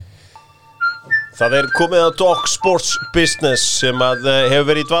Það komið að Dog Sports Business sem að hefur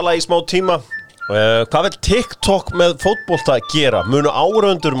verið í dvala í smá tíma. Hvað vil TikTok með fótbolta gera? Munu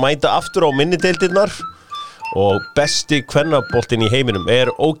áhorfendur mæta aftur á minnideildirnar og besti kvennaboltinn í heiminum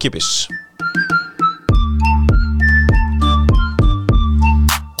ókeypis.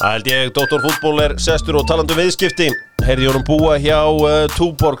 Það held ég, Dr. Fútból sestur og talandi viðskipti. Heyrði honum búa hjá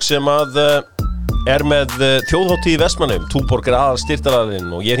Túborg sem að með þjóðhátíð í Vestmannaeyjum. Túborg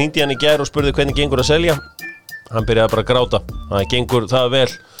aðalstyrktaraðilinn og ég hringdi hann í gær og spurði hvernig gengur að selja. Hann byrjaði bara að gráta. Það gengur það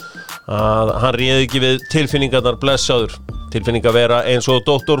vel að hann réði ekki við tilfinningarnar blessaður. Tilfinningar vera eins og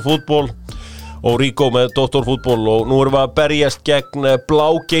Dr. Fútból og Ríkó með Dr. Fútból og nú erum við að berjast gegn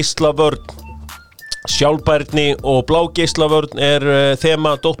blágeislavörn. Sjálfbærni og blágeislavörn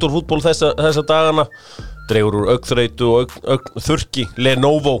þema Dr. Fútból þessa dagana. Dregur úr augnþreytu og augnþurrki.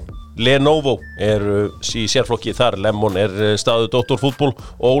 Lenovo í sérflokki þar. Lemon staðu Dr. Fútból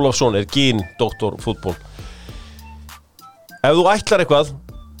og Ólafsson gín Dr. Fútból. Ef þú ætlar eitthvað,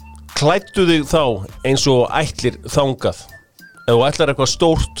 klæddu þig þá eins og ætlir þangað. Ef þú ætlar eitthvað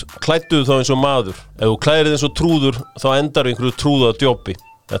stórt, klæddu þig þá eins og maður. Ef þú klæðir þig eins og trúður, þá endar við einhverju trúðadjópi.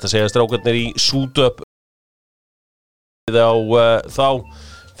 Þetta segja strákarnir í Sútöp þá.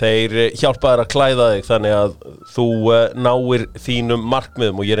 Þeir hjálpa þér að klæða þig þannig að þú náir þínum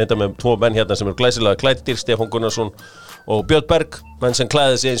markmiðum og ég reynda með tvo menn hérna sem glæsilega klæddir, Stefán Gunnarsson og Björn Berg, menn sem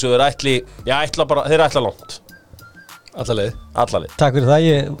klæði sig eins og þeir ætla langt. Alla leið. Takk fyrir það,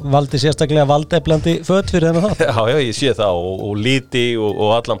 ég valdi sérstaklega valdeflandi föt fyrir þennan það. Já, ég sé það og liti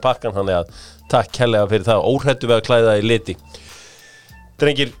og allan pakkan, þannig að takk kærlega fyrir það, óhrættu við að klæða í liti.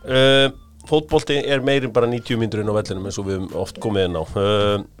 Drengir, fótbolti meirinn bara 90 mínútur inn á vellinum eins og við höfum oft komið inn á.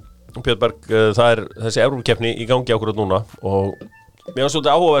 Björn Berg, það þessi Evrópukeppni í gangi akkurat núna og mér var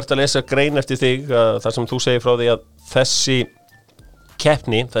svolítið áhugavert að lesa grein eftir þig þar sem þú segir frá því að þessi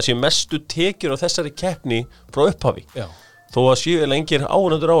keppni, þessi mestu tekjur á þessari keppni frá upphafi. Já. Þó að séu lengir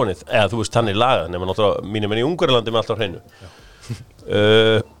áhorfendur á henni, eða þú veist hann lagað, nema náttúrulega mínum í Ungverjalandi með allt á hreinu.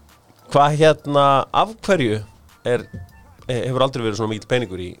 Hvað af hverju hefur aldrei verið svona mikill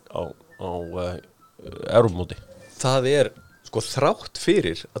peningur á Evrópumóti? Það þrátt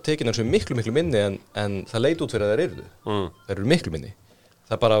fyrir að tekina þessu miklu minni en það leit út fyrir að þær yrðu. Þær eru miklu minni.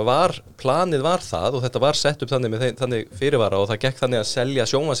 Það bara planið var það og þetta var sett upp þannig fyrirvara og það gekk þannig að selja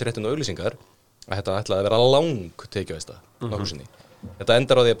sjónvarpsréttinn og auglýsingar að þetta ætlaði að vera lang tekjuhæsta nokkru sinni. Þetta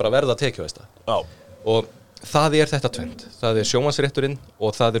endar á því að bara verða tekjuhæsta. Og það þetta tvennt. Það sjónvarpsrétturinn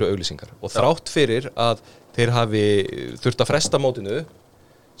og það eru auglýsingar. Og þrátt fyrir að þeir hafi þurft að fresta mótinu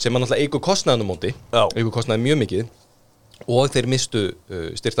sem náttúrulega eykur kostnaðinn á móti, eykur kostnaðinn mjög mikið og þeir mistu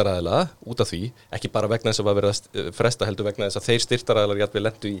styrktaraðila út af því, ekki bara vegna þess að vera fresta heldur vegna þess að þeir styrktaraðilar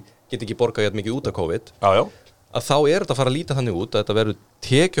geta ekki borgað jafn mikið út af COVID, að þá þetta fara að líta þannig út að þetta verður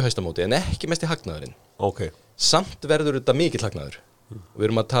tekjuhæsta móti en ekki mest í hagnaðurinn. Okay. Samt verður þetta mikill hagnaður. Við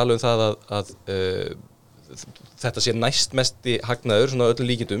erum að tala um það að þetta sé næst mest í hagnaður, svona öllum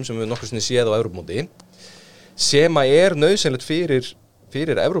líkindum sem við nokkur sinni séð á Evrópumóti, sem að nauðsynlegt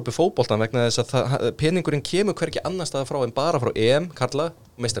fyrir Evrópufótboltan vegna þess að peningurinn kemur hvergi annar staðar frá en bara frá EM, karla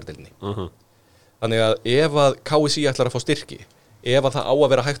og meistaradeildinni. Þannig að ef að KSÍ ætlar að fá styrki, ef að það á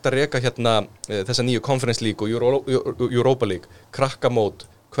að vera hægt að reka þessa nýju Conference League og Europa League, krakkamót,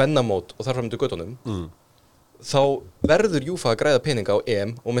 kvennamót og þar fram til göttunum, þá verður UEFA að græða peninga á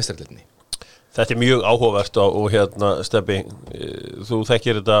EM og meistaradeildinni. Þetta mjög áhugavert og Stebbi, þú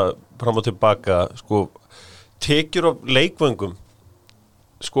þekkir þetta fram og tilbaka, tekjur af leikvöngum.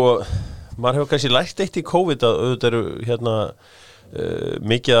 Maður hefur kannski lært eitt í COVID að auðvitað eru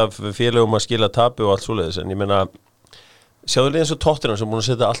mikið af félögum að skila tapi og allt svoleiðis, en ég meina sjáðu eins og Tottenham sem búin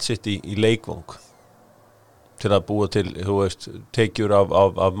að setja allt sitt í leikvang til að búa til, þú veist, tekjur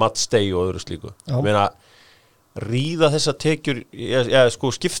af matchday og öðru slíku. Ég meina ríða þessa tekjur,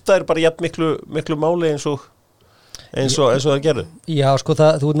 skipta þér bara jafn miklu máli eins og það gerðu. Já, þú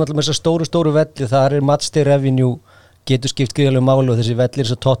náttúrulega með þessar stóru velli, það matchday revenue getur skipt gríðarlegu máli og þessi vellir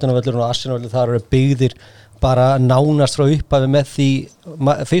eins og Tottenham vellir og Arsenal vellir þar eru byggðir bara nánast frá upphafi með því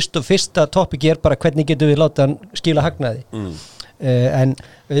fyrsta topic bara hvernig getum við láta hann skila hagnaði. En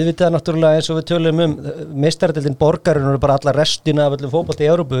auðvitað náttúrulega eins og við tölum meistaradeildin borgarinn eru bara alla restina af öllum fótbolta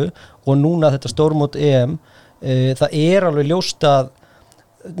í Evrópu og núna þetta stórmót EM, það alveg ljóst að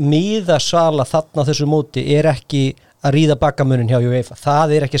miðasala þarna á þessu móti ekki að ríða bakamunin hjá UEFA.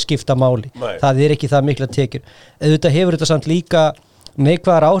 Það ekki að skipta máli. Nei. Það ekki það mikla tekjur. Auðvitað hefur þetta samt líka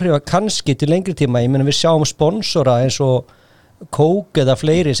neikvæðar áhrif kannski til lengri tíma. Ég meina við sjáum sponsora eins og Coke eða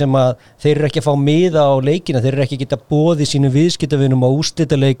fleiri sem að þeir ekki að fá miða á leikina, þeir ekki geta boðið sínum viðskiptavinum á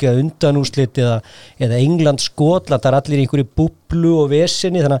úrslitaleik eða undanúrslit eða England, Skotland, það allir í einhverju fíflu og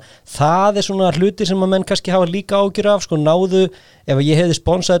vesenni, þannig að það svona hluti sem að menn kannski hafa líka ágjur af, sko, náðu, ef ég hefði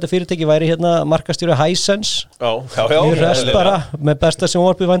sponsað þetta fyrirtæki væri hérna markastjóri Hisense í rest bara, með besta sem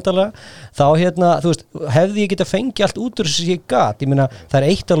orpið væntanlega, þá hérna, þú veist, hefði ég geta fengið allt út úr þessu sem ég gat, ég meina, það er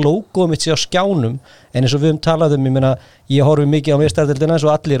eitt að logoið mitt sé á skjánum, en eins og við talaðum, ég meina, ég horfi mikið á meistaradeildina eins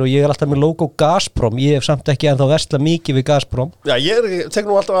og allir og ég er alltaf með logo Gazprom, ég hef samt ekki ennþá versla mikið við Gazprom. Já, ég tek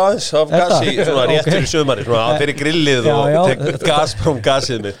nú alltaf aðeins af gasi, svona rétt fyrir sumari, svona fyrir grillið og tek Gazprom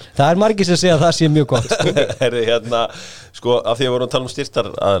gasið mitt. Það er margir sem segja að það sé mjög gott. Herri, hérna, sko, af því að við vorum að tala um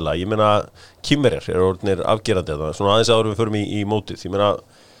styrktaraðila, ég meina, Kymmerer eru orðnir afgerandi þetta, svona aðeins áður við förum í mótið, ég meina,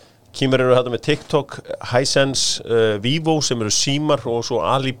 Kymmerer eru þetta með TikTok, Hisense, Vivo sem eru símar og svo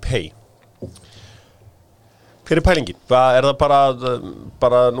Alipay. Hver er pælingin? Er það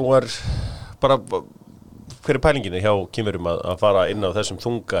bara nú bara hver er pælingin hjá Kymmerum að fara inn á þessum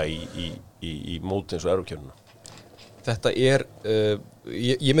þunga í móti eins og Evrópukjörnuna? Þetta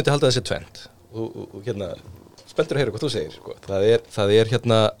ég myndi halda þessi tvend og hérna, spenntur að heyra hvað þú segir, sko. Það er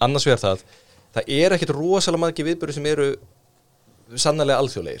hérna, annars vegar það er ekkert rosalega margir viðburðir sem eru sannarlega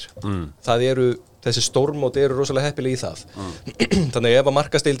alþjóðlegir. Það eru, þessi stórmót eru rosalega heppileg í það. Þannig ef að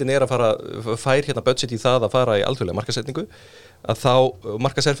markasteildin er að fær hérna budget í það að fara í alþjóðlega markasetningu, að þá,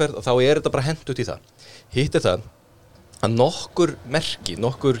 markaserferð, þá er þetta bara hent út í það. Hitt er það að nokkur merki,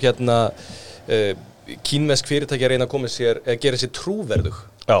 nokkur hérna kínversk fyrirtæki að reyna að koma sér, að gera sér trúverðug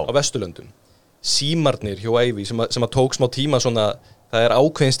á Vesturlöndum. Símarnir hjá Ævi sem að tók smá tíma svona, það er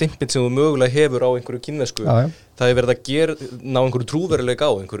ákveðin stimpil sem þú mögulega hefur á einhverju kínversku, það er verið að ná einhverju trúveruleika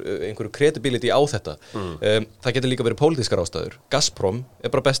á, einhverju credibility á þetta. Það getur líka verið pólitískar ástæður. Gazprom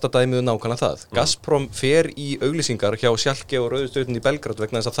er bara besta dæmið nákvæmlega það. Gazprom fer í auglýsingar hjá Schalke og Rauðu stjörnunni í Belgrad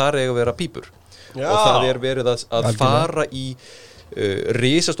vegna þess að þar eiga að vera pípur. Og það er verið að fara í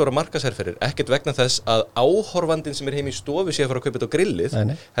risastóra markasherferðir, ekkert vegna þess að áhorfandinn sem er heim í stofu sé að fara að kaupa þetta á grillið,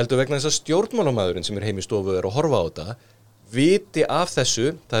 heldur vegna þess að stjórnmálamæðurinn sem er heim í stofu er að horfa á þetta, viti af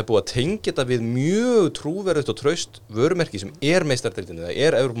þessu, það er búið að tengja þetta við mjög trúverðugt og traust vörumerki sem er meistaradeildinni, það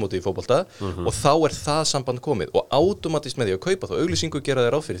er Evrópumótið í fótbolta og þá er það samband komið og átómatist með því að kaupa þá auglýsingu gera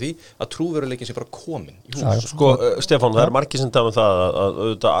þér ráð fyrir því að trúveruleikin sé bara komin í hús. Sko, Stefán, það er margir sem tala um það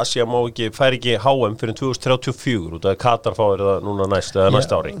að Asía fær ekki HM fyrir 2034 út af Katar fáir það núna næsta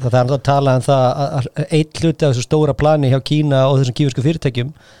ári. Það er að tala um það að einn hluti af þessu stóra plani hjá Kína og þessum kínversku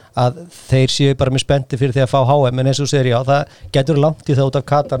fyrirtækjum að þeir séu bara með spendi fyrir því að fá HM, en eins og segir, já, það getur langt í það út af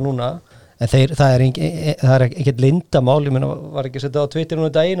Katar núna, en það er ekkert lindamál, ég meina, var ekki að setja á Twitter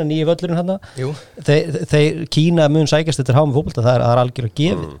núna daginn að nýju völlurinn hérna, þeir Kína mun sækjast þetta HM fótbolta, það er algjörlega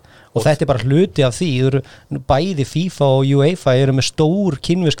gefið og þetta er bara hluti af því, bæði FIFA og UEFA eru með stór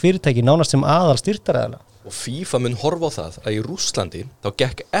kínversk fyrirtæki nánast sem aðal styrktaraðila. Og FIFA mun horfa á það að í Rússlandi þá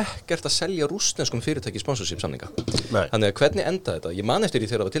gekk ekkert að selja rússneskum fyrirtæki sponsorship samninga. Þannig að hvernig enda þetta? Ég man eftir því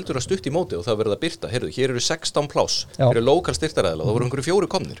þegar það var tiltölulega stutt í móti og það verið að birta, heyrðu, hér eru 16 pláss, hér eru lokal styrktaraðilar og það voru einhverju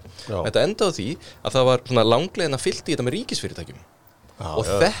 4 komnir. Þetta endaði því að það var svona langleiðina fyllt í þetta með ríkisfyrirtækjum. Og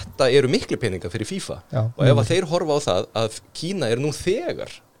þetta eru miklu peningar fyrir FIFA. Og ef að þeir horfa á það að Kína er nú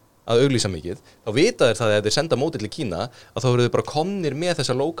þegar að auglýsa mikið, þá vita þeir það að ef þeir senda mótið til Kína að þá eru þeir bara komnir með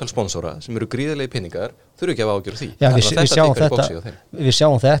þessa lokal sponsora sem eru gríðarlegi peningar, þurfu ekki að ágjöra því. Já, við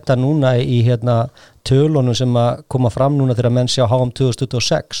sjáum þetta núna í hérna tölunum sem að koma fram núna þegar menn sjá HM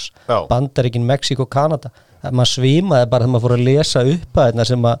 2026, Bandaríkin, Mexíkó, Kanada. Man svimaði bara þegar maður fór að lesa upp að þetta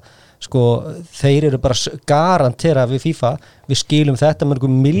sem að sko, þeir eru bara garantera við FIFA, við skilum þetta með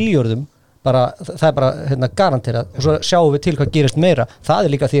einhverjum milljörðum, bara, það er bara hérna, garanterað og svo sjáum við til hvað gerist meira. Það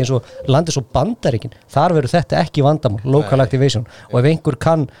er líka því eins og landið svo Bandaríkin, þar verður þetta ekki vandamál, local activation, og ef einhver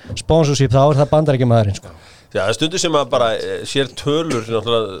kann sponsorship þá er það Bandaríkjamaðurinn, sko. Já, stundu sem að bara sér tölur,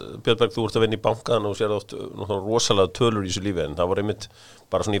 náttúrulega Björnberg, þú ert að vinna í bankan og sér oft rosalega tölur í þessu lífi, en það var einmitt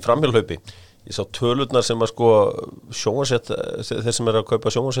bara svona í framhjálphlaupi. Ég sá tölurnar sem að sko sjónvarsett, þeir sem er að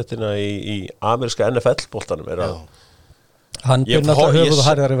kaupa sjónvarsettina í ameríska NFL-boltanum er að ég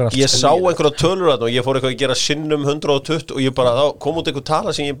sá einhverja tölur og ég fór eitthvað að gera sinnum 120 og ég bara, þá kom út einhver tala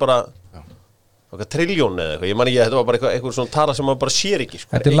sem ég bara trilljón eða eitthvað, ég man ekki, þetta var bara eitthvað svona tala sem maður bara sér ekki,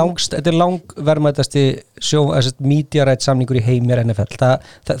 sko. Þetta er langverðmætasti media-rætt samningur í heimir NFL,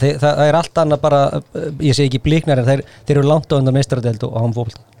 það er allt annað bara, ég segi ekki bliknar en þeir eru langt á undan meistaradeild og HM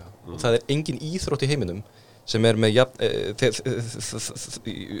fótbolta. Það er engin íþrótt í heiminum sem er með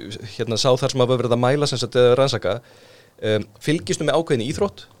hérna sá þar sem að verið að mæla sem sagt rannsaka, fylgistu með ákveðinni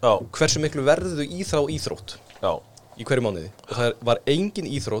íþrótt, hversu miklu verðu í þá íþrótt í hverju mánuði, og það var engin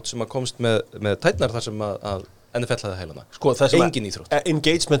íþrótt sem að komst með tætnar þar sem að NFL hafði heilana Sko, það sem engin íþrótt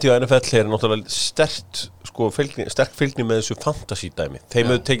engagement í NFL er náttúrulega sterk fylgni með þessu fantasy-dæmi. Þeim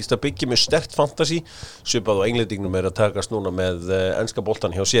hefur tekist að byggja með sterkt fantasy, svipað og englendingnum er að takast núna með enska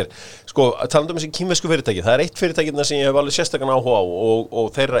boltan hjá sér. Sko, talandi þessi kínversku fyrirtæki, það er eitt fyrirtækina sem ég hef alveg sérstakann áhuga á og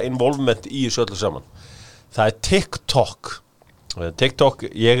þeirra involvement í þessu öllu saman. Það er TikTok. TikTok,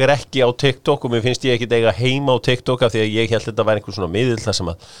 ég er ekki á TikTok og mér finnst ég ekki eiga heima á TikTok af því að ég held þetta væri einhver svona miðill þar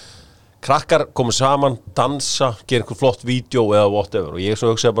sem að krakkar komu saman, dansa, gera einhver flott vídeo eða whatever og ég svo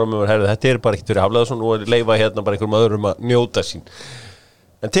hugsaði bara með mér, herri, þetta er bara ekkert fyrir Hafleðarsson og leifa hérna bara einhverjum öðrum að njóta sín.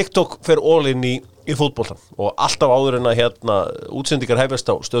 En TikTok fer all in í fótboltan og alltaf áður en að hérna útsendingar hefjast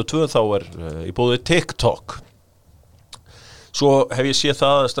á Stöð 2 þá er í bóði TikTok. Svo hef ég séð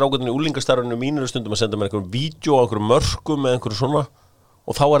það að strákarnir í úlingastarfinu mínir stundum að senda mér einhverjum vídeo á einhverjum mörkum eða einhverjum svona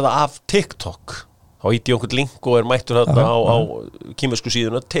og þá er það af TikTok. Þá íti ég einhvern link og er mættur þarna á kínversku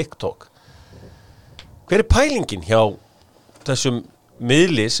síðuna TikTok. Hver er pælingin hjá þessum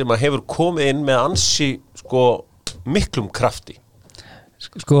miðli sem að hefur komið inn með ansi miklum krafti?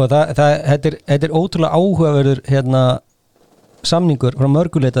 Sko, þetta er ótrúlega áhugaverður samningur frá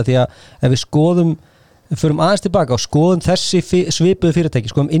mörguleita því að ef við skoðum förum aðeins tilbaka og skoðum þessi svipuðu fyrirtæki,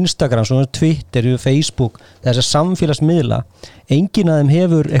 skoðum Instagram, svona Twitter, Facebook, þessar samfélagsmiðla, enginn af þeim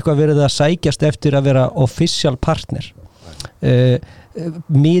hefur eitthvað verið að sækjast eftir að vera official partner.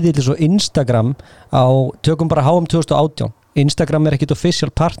 Miðill svo Instagram tökum bara HM 2018. Instagram er ekkit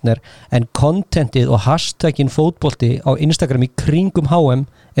official partner en contentið og hashtagin fótbolti á Instagram í kringum HM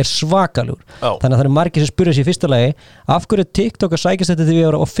er svakalugur. Þannig að það er margir sem spyrja sér í fyrsta lagi af hverju TikTok að sækjast þetta því við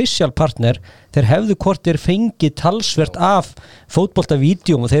vera official partner þeir hefðu hvort þeir fengið talsvert af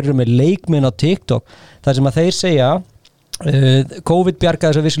fótboltavídeóm og þeir eru með leikmenn á TikTok þar sem að þeir segja COVID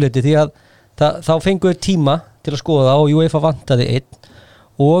bjargaði þess að vissuleyti því að þá fengu þeir tíma til að skoða og UEFA vantaði einn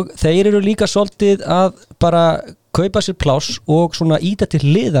og þeir eru líka svolítið að bara kaupa sér pláss og svona íta til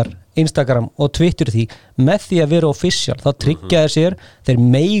hliðar Instagram og Twitter því með því að vera official, þá tryggja þeir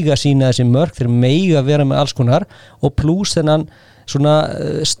meiga sína þessi mörk, þeir meiga vera með alls konar og pluss þennan svona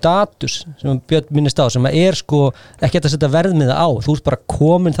status sem Björn minnist á, sem er ekki að setja verðmiða á, þú ert bara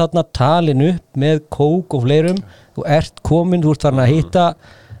komin þarna talin upp með kók og fleirum, þú ert komin, þú ert farin að hitta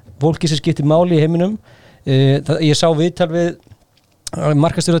fólki sem skiptir máli í heiminum. Ég sá viðtal við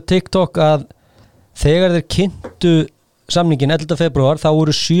markastjóra TikTok að þegar þeir kynntu samningin 11. febrúar þá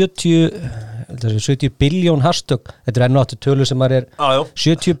voru 70 biljón hashtag, þetta er enn áttu tölu sem er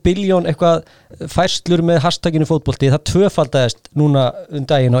 70 biljón eitthvað færslur með hashtaginu fótbolti, það tvöfaldaðist núna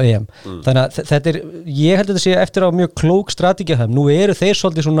daginn á EM. Þannig að þetta ég held að þetta sé eftir á mjög klók strategía þeim. Nú eru þeir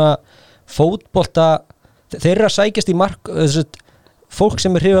svolítið svona fótbolta, þeir eru að sækjast í fólk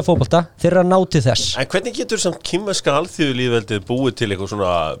sem hrifið af fótbolta, þeir eru að ná til þess. En hvernig getur samt kínverska alþýðulýðveldið búið til eitthvað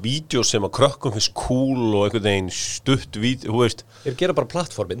svona vídeo sem að krökkum finnst cool og einhvern veginn stutt vídeo, þú veist? Þeir gera bara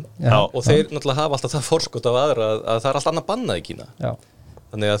plattformin og þeir náttúrulega hafa alltaf það forskot af aðra að það er allt annað bannað í Kína. Já.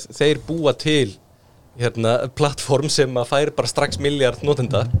 Þannig að þeir búa til plattform sem að fær bara strax miljard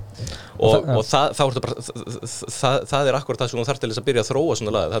notenda og það er akkurat það sem þú þarf til þess að byrja að þróa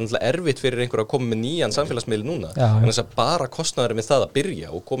svona lag. Það er náttúrulega erfitt fyrir einhver að koma með nýjan samfélagsmiðl núna en þess að bara kostnaðurinn við það að byrja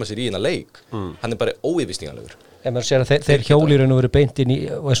og koma sér í hérna leik hann er bara óyfirstíganlegur. En maður sér að þeir hjólirinn verið beint inn í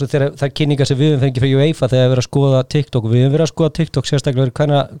og eins og það kynningar sem við höfum fengið fyrir UEFA þegar við verið að skoða TikTok og við höfum verið að skoða TikTok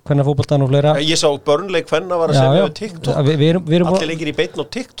sérstaklega hvernig fótboltan og fleira. Ég sá Burnley hvernig var að segja við TikTok. Allir leikir í beinn á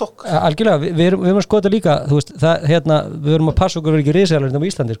TikTok. Algjörlega, við erum að skoða þetta líka, þú veist, við erum að passa okkur ekki risaðalega á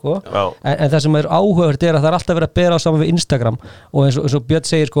Íslandi, en það sem er áhugavert er að það er alltaf verið að bera á saman við Instagram og eins og Björn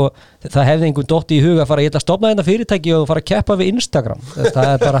segir, það hefði einhvern dotti í huga að fara að stofna þetta fyrirtæki og fara að keppa við Instagram. Það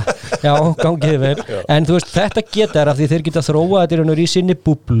er bara, já, gangið vel. En þú veist, þetta geta af því þeir geta þróa þetta í sinni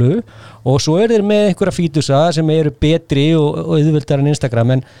búblu og svo þeir með einhverja fítusa sem eru betri og auðveldar en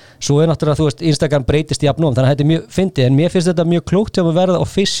Instagram en svo náttúrulega, þú veist, Instagram breytist jafnum þannig að þetta mjög fyndið en mér finnst þetta mjög klókt sem að verða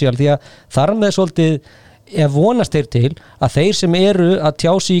official því að þar með svolítið ég vonast þeir til að þeir sem eru að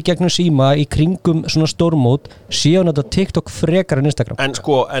tjá sig í gegnum síma í kringum svona stórmót séu náttúrulega TikTok frekar en Instagram. En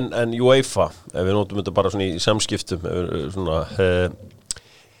en UEFA, ef við notum þetta bara svona í samskiptum svona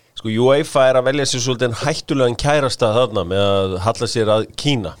UEFA er að velja sér svolítið hættulegan kærastað þarna með að halla sér að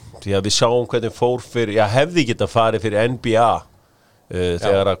Kína því að við sjáum hvernig fór fyrir, hefði geta farið fyrir NBA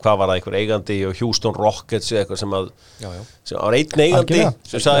þegar að hvað var það einhver eigandi og Houston Rockets eða eitthvað sem var einn eigandi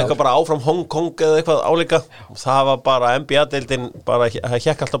sem sagði eitthvað bara áfram Hong Kong eða eitthvað álíka og það var bara NBA-deildin bara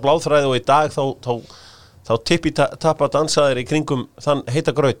hékk alltaf bláþræði og í dag þá tippi tappa dansaðir í kringum þann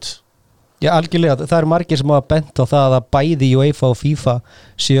heita graut. Já, algjörlega, það margir sem hafa bent á það að bæði UEFA og FIFA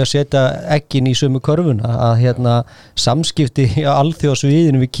séu að setja eggin í sömu körfuna að samskipti á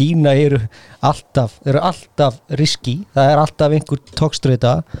alþjóðasviðinu við Kína eru alltaf riski, það alltaf einhver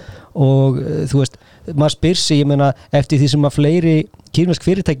togstreita og þú veist, maður spyr sig, ég meina, eftir því sem að fleiri kínversk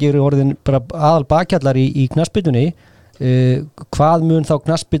fyrirtæki eru orðin bara aðal bakhjallar í knattspyrnunni, hvað mun þá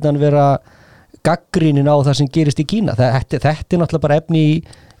knattspyrnan vera gagnrýnin á það sem gerist í Kína? Þetta náttúrulega bara efni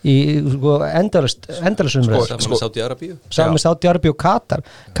í endalaust umræðu. Saman með Sádi-Arabíu. Saman með Sádi-Arabíu og Katar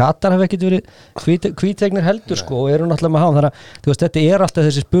hafa ekkert verið hvítvegnir heldur og eru náttúrulega með þannig að þú veist, þetta alltaf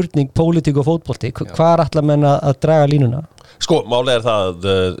þessi spurning pólitík og fótbolti, hvað alltaf menn að draga línuna? Málið það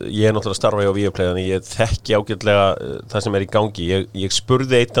að ég náttúrulega starfa hjá Viaplay, þannig ég þekki ágætlega það sem í gangi. Ég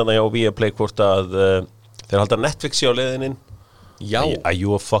spurði eitt hjá Viaplay hvort að þeir halda Netflix á leiðinin. Já. Are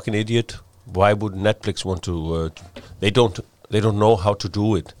you a fucking idiot? Why would Netflix want to they don't know how to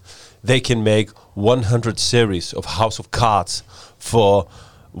do it. They can make 100 series of House of Cards for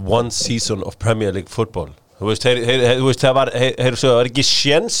one season of Premier League football. Þú veist, það var ekki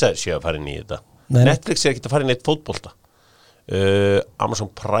séns að fara inn í þetta. Nei. Netflix ekki að fara inn í eitt fótbolta.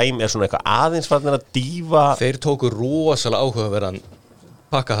 Amazon Prime svona eitthvað aðeins farnir að dýfa. Þeir tóku rosalega áhugaverðan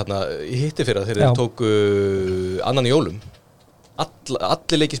pakka þarna í hitti fyrir þegar þeir tóku annan í jólum.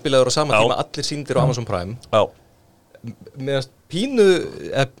 Allir leikjaspilaður á sama tíma, allir sýndir á Amazon Prime. Já. Með pínu,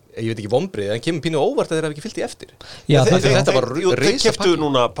 ég veit ekki vombrið, en kemur pínu óvart að þeir hafa ekki fylgt í eftir. Já, þetta var þeir keyptu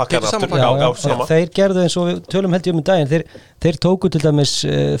núna pakkan aftur. Já, þeir gerðu eins og við tölum held ég daginn, þeir tóku til dæmis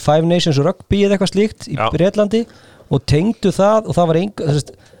Five Nations Rugby eða eitthvað slíkt í Bretlandi og tengdu það og það var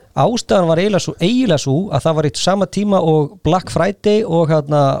ástæðan var eiginlega svo að það var eitt sama tíma og Black Friday og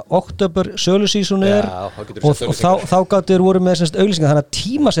oktober sölusísonu og þá gátu þeir voru með auglýsingar, þannig að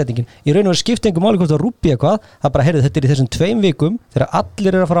tímasettingin í raun og veru skipti engu máli hvort það rúbbi eitthvað, það bara heyrðu, þetta í þessum 2 vikum þegar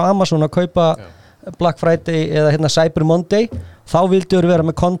allir eru að fara á Amazon að kaupa Black Friday eða Cyber Monday, þá vildu þeir vera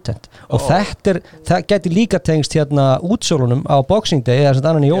með content og það geti líka tengst útsölunum á Boxing Day eða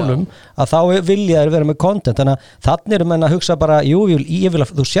annan í jólum, að þá vilja þeir vera með content, þannig að þannig eru menn að hugsa bara, jú, ég vil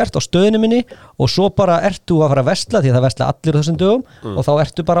að þú sért á stöðinu minni og svo bara ertu að fara að versla því að það versla allir þessum dögum og þá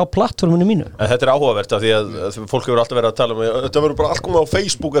ertu bara á plattforminu mínu. En þetta áhugavert af því að fólk hefur alltaf verið að tala þetta verður bara allt komið á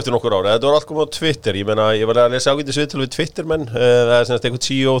Facebook eftir nokkur ára, þetta verður allt komið á Twitter, ég meina, ég var að lesa ágætis viðtöl við Twittermenn, það einhvern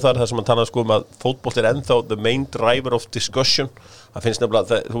CEO þar sem hann talaði að fótbolt ennþá the main driver of discussion. Það finnst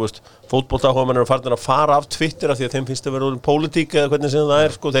nefnilega, þú veist, fótboltaáhugamenn eru farnir að fara af Twitter af því að þeim finnst að vera orðin pólitík eða hvernig sem það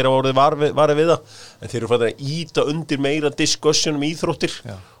þeir hafa orðið varið við það, en þeir eru farnir að ýta undir meira discussion íþróttir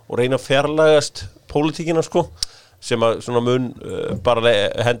og reyna að fjarlægast pólitíkina sem að svona mun bara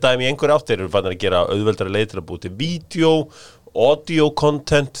henda þeim í einhverju átt. Þeir eru farnir að gera auðveldari leið til að búi til vídeo, audio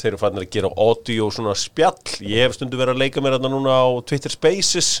content, þeir eru farnir að gera audio svona spjall. Ég hef stundum verið að leika mér þarna núna á Twitter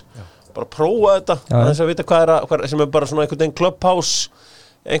Spaces, bara prófa þetta, þess að vita hvað sem bara svona einhvern veginn Clubhouse,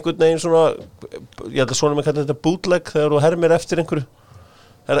 einhvern veginn svona, ég held að svona með kallar þetta bootleg þegar þú hermir eftir einhverju.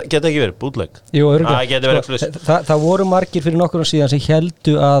 Geta ekki verið bootleg? Jú, það voru margir fyrir nokkur síðan sem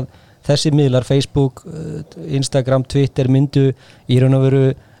heldu að þessi miðlar, Facebook, Instagram, Twitter myndu í raun og veru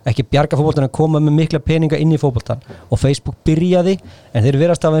ekki bjarga fótboltan að koma með mikla peninga inn í fótboltan og Facebook byrjaði en þeir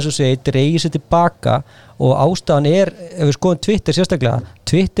verðast af eins og segi, dreigir sér tilbaka og ástæðan ef við skoðum Twitter sérstaklega,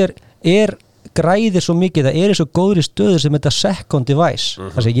 Twitter græðir svo mikið, það í svo góðri stöðu sem þetta second device,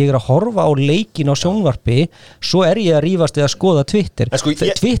 þess að ég að horfa á leikin á sjónvarpi, svo ég að rífast eða skoða Twitter,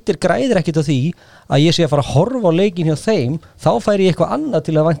 Twitter græðir ekkit á því að ég sé að fara að horfa á leikin hjá þeim, þá færi ég eitthvað annað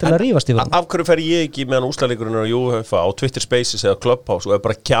til að væntanlega rífast yfir hann. Af hverju fer ég ekki meðan úrslitaleikurinn er á UEFA á Twitter Spaces eða Clubhouse og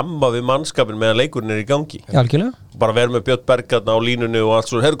bara kjamma við mannskapin meðan leikurinn í gangi? Algjörlega. Bara vera með Björn Berg á línunni og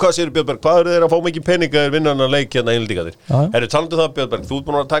allt svo, herru, hvað séu Björn Berg, hvað eru þeir að fá mikið peninga vinna hann að leik einlíkaðir? Herru, talandi það Björn Berg, þú ert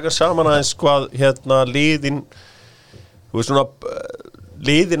búin að taka saman aðeins hvað liðin, þú veist svona,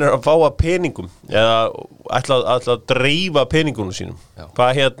 liðin að fá að peningum eða ætla að dreifa peningunum sínum.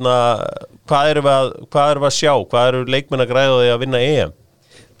 Hvað erum við að sjá? Hvað eru leikmenn að græða því að vinna EM?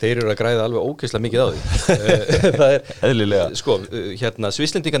 Þeir eru að græða alveg ógeðslega mikið á því. Það eðlilega.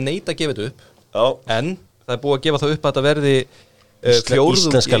 Svisslendingar neita að gefa þetta upp, en það er búið að gefa það upp að þetta verði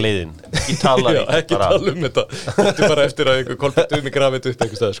íslenska liðin ekki tala þetta þetta bara eftir að einhver kolpettum í grafið upp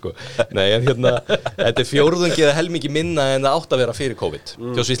einhver stað Nei, en þetta fjórðungi eða helmingi minna en það átt að vera fyrir COVID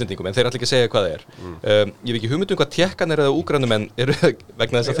hjá Svíslendingum, en þeir ætla ekki að segja hvað það er ég hef ekki hugmynd hvað Tékkanir eða Úkranumenn eru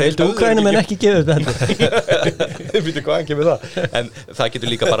vegna þess að þeir Úkranumenn ekki gefið þetta við veitum hvaðan kemur það en það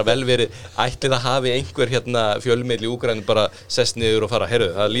getur líka bara vel verið ætlið að hafi einhver fjölmiðl í Úkranu bara sest niður og fara,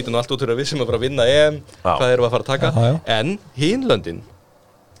 heyrðu, það lítur nú allt út fyrir að við sem að fara að vinna EM, hvað erum við að fara að taka en hin löndin,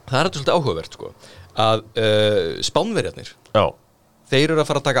 það er þetta svolítið áhugavert að Spánverjarnir þeir eru að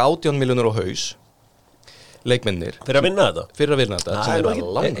fara að taka 18 milljónir á haus leikmennir Fyrir að vinna þetta? Fyrir að vinna þetta sem er er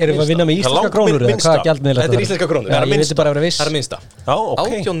ekki- langt Erum við að vinna með Það er íslenska langt krónur eða minnsta. hvaða gjaldmiðla Þetta er íslenska krónur. Já, ég vildi bara vera viss Það er minnsta Já,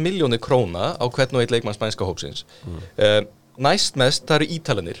 ok 18 milljónir króna á hvern og einn leikmann spænska hópsins Næst mest, það eru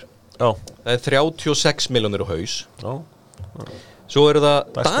ítalanir Já, Það er 36 milljónir á haus já, Svo eru það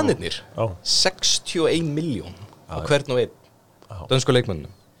Dæstum. Danirnir já 61 miljón á hvern og einn dönsku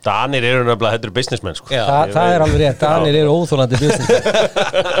leikmannum Danir eru nefnilega heldur businessmenn sko. Já. Það er alveg rétt, Danir eru óþólandi business.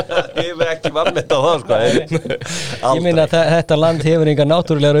 Ég hef ekki varmett á það sko. Ég meina að þetta land hefur engar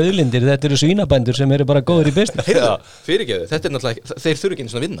náttúrulegar auðlindir, þetta eru svínabændur sem eru bara góður í business. Heyrðu, fyrirgeðu, þetta er náttúrulega ekki, þeir þurfa ekki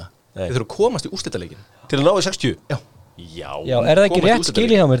einu svona að vinna Nei. Þeir þurfa að komast í úrslitaleikin Til að ná í 60 Já. Já, Já, er það ekki komast í rétt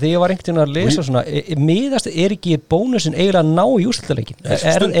skil hjá mér þegar ég var einhvern veginn að lesa svona miðast er ekki bónusin eiginlega að ná í úrslitaleikin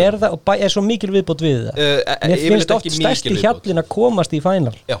er það, og er svo mikil viðbót við það mér yfirleitt finnst oft ekki stærsti mikil viðbót. hjallin að komast í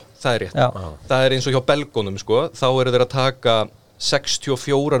final Já, það er rétt Já. Það er eins og hjá belgónum sko, þá eru þeir að taka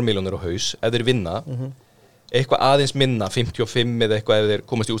 64 milljónir á haus ef þeir vinna eitthvað aðeins minna, 55 eða eitthvað ef þeir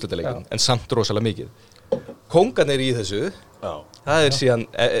komast í úrslitaleikin en samt rosalega mikið Kóngarnir í þessu já, það er síðan,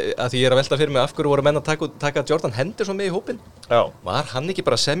 að því ég er að velta fyrir mig af hverju voru menn að taka Jordan Henderson með í hópinn já. Var hann ekki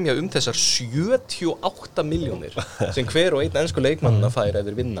bara að semja þessar 78 milljónir sem hver og einn ensku leikmann að færa ef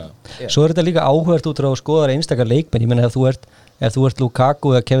þeir vinna Svo er þetta líka áhugavert út frá að skoða einstakar leikmenn, ég meina ef þú ert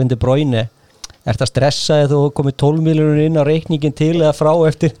Lukaku eða Kevin De Bruyne ert að stressa eða þú komið 12 milljónir inn á reikningin til eða frá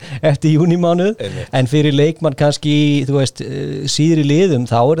eftir júnimánuð en fyrir leikmann kannski þú veist síðri liðum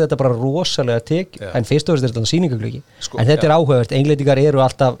þá er þetta bara rosalega en fyrst og fyrst er þetta sýningaglöki en þetta er áhugavert, englendingar eru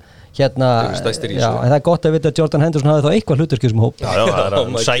alltaf hérna, já, en það er gott að vita að Jordan Henderson hafi þá eitthvað hlutverkið sem hóp Já, það er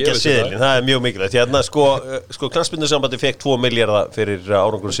að sækja siðilin, það er mjög mikilvægt hérna sko knattspyrnusambandi fekk 2 milljarða fyrir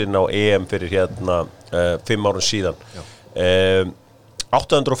árangur sinn á EM fyrir hérna 5 árum síðan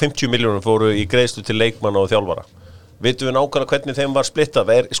 850 milljónum fóru í greiðslu til leikmanna og þjálfara Vitum við nákvæmlega hvernig þeim var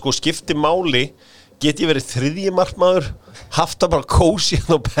splittað sko skipti máli Get ég verið þriðji markmaður haft það bara kósi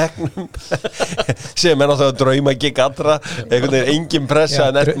á bekknum sem er náttúrulega drauma gig allra einhvern veginn engin pressa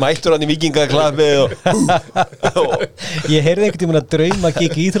en mættur hann í vikingaklafi Ég heyrði einhvern tímann að drauma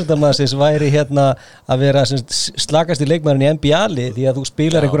gig íþróttamannsins væri hérna að vera slakast í leikmaðurinn í NBA-li því að þú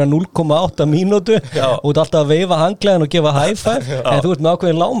spilar einhverja 0,8 mínútu og þú ert alltaf að veifa hanglaðin og gefa high five en þú ert með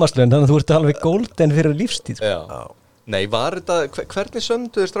ákveðin lágmarkslaun þannig að þú ert alveg golden fyrir lífstíð Nei, var þetta, hvernig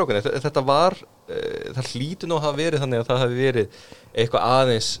sömduðu strákunni? Þetta var, það hlýtur nú að hafa verið þannig að það hafi verið eitthvað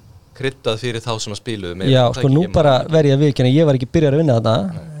aðeins kryddað fyrir þá sem að spiluðu Já, sko nú bara verði að viðurkenna, ég var ekki byrjar að vinna þarna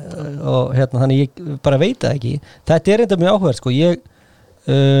og hérna þannig ég bara veit það ekki Þetta er enda mjög áhugavert, sko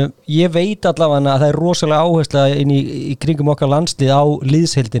ég veit allavega að það er rosalega áhersla inn í kringum okkar landslið á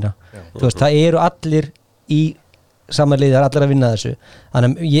liðsheildina Þú veist, það eru allir í samanliðið er allir að vinna þessu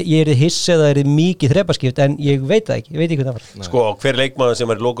þannig að ég er hissið að það er mikið þrepaskipt en ég veit það ekki, ég veit ekki hvað það var Sko hver leikmaður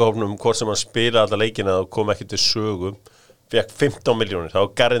sem er í lokahópnum hvort sem hann spila alla leikina og kom ekki til sögu fekk 15 milljónir það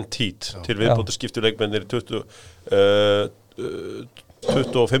var guaranteed til viðbótar skiptu leikmennir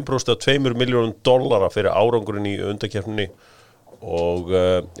 25% af 2 milljónum dollara fyrir árangurinn í undankeppninni og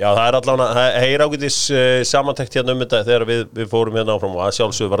já það er allavega það er ágætis samantekt hérna þetta þegar við fórum hérna áfram og að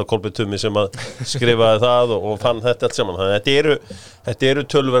sjálfsögðu var það Kolbeinn Tumi sem að skrifaði það og fann þetta allt saman þannig þetta eru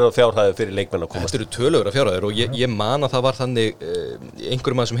tölverðar fjárhæðir fyrir leikmenn að komast Þetta eru tölverðar fjárhæðir og ég man að það var þannig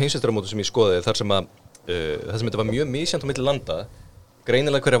einhverjum af þessum heimsmeistaramótum sem ég skoðaði þar sem þetta var mjög misjant á milli landa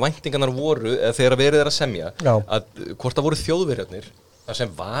greinilega hverja væntingarnar voru eða þegar verið er að semja að hvort það voru þjóðverjarnir það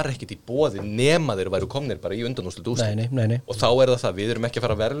sem var ekkit í boði nema þeir væru komnir bara í undanúrslit úrslit og þá er það við erum ekki að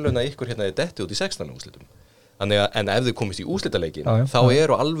fara að verðlauna ykkur hérna í detti út í 16 úrslitum þannig að en ef þau komist í úrslitaleikin þá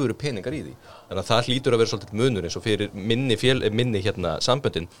eru alvöru peningar í því þannig að það hlýtur að vera svolítið munur eins og fyrir minni hérna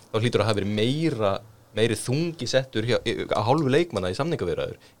samböndin þá hlýtur að hafa verið meiri þungi settur á hálfu leikmanna í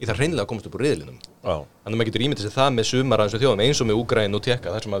samningaviðræður í það hreinlega að komast upp úr riðlinum þannig að maður getur ímyndið sér það með sumar eins og þjóðum eins og með Úkraínu og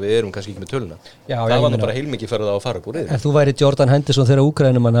Tékka þar sem við erum kannski ekki með töluna það var nú bara heilmikið ferð að fara upp úr riðlinum Ef þú væri Jordan Henderson þegar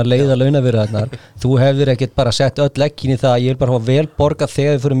Úkraínumann að leiða launaviðræðurnar þú hefðir ekkert bara sett öll leggin í það ég vil bara hafa vel borgað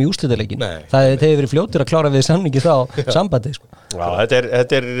þegar við förum í úrslitaleikin það hefur verið fljótur að klára við samningi þá sambandi sko. Já,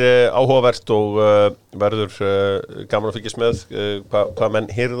 þetta er áhugavert og verður gaman að fylgjast með hvað menn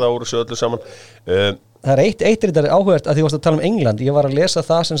hirða úr þessu öllu saman Það er eitt reyndar áhugavert að því varst að tala um England ég var að lesa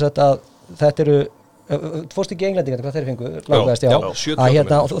það sem sagt að þetta eru fórst ekki Englendingar hvað þeir fengu langaðist, að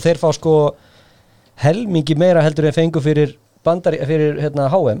hérna og þeir fá sko helmingi meira heldur en fengu fyrir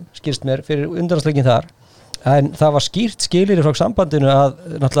HM skilst mér, fyrir undanúrslitin þar en það var skýrt skilir frá sambandinu að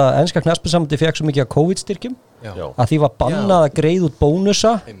náttúrulega enska knattspyrnusambandið fékk svo mikið af COVID-styrkjum að því var bannað að greiða út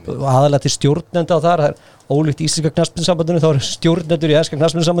bónusa og aðalega til stjórnenda á þar er ólíkt íslenska knattspyrnusambandinu þá er stjórnendur í enska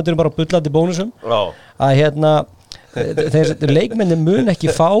knattspyrnusambandinu bara bullandi bónusum að hérna þeir leikmenni mun ekki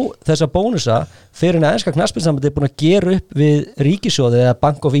fá þessa bónusa fyrir en að enska knattspyrnusambandið er búin að gera upp við ríkissjóði eða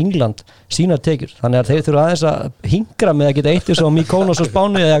Bank of England sínar tekjur, þannig að þeir þurfa aðeins að hingra með að geta eitt svo Mykonos og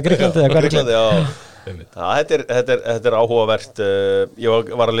Spáni eða Gríklandi eða Gríklandi, þetta er áhugavert. Ég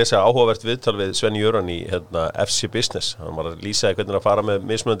var að lesa áhugavert viðtal við Svenni Jöran í FC Business, hann var að lýsa hvernig að fara með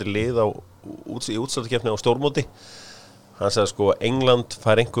mismunandi lið í útsláttarkeppni á stórmóti. Hann sagði sko England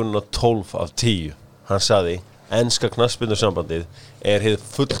fær einhvern 12 af 10. Hann sagði enska knattspyrnusambandið er hið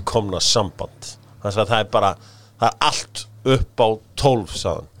fullkomna samband. Hann sagði það er allt upp á 12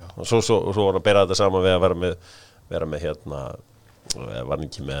 sagði hann. Og svo var hann að bera þetta saman við að vera með var hann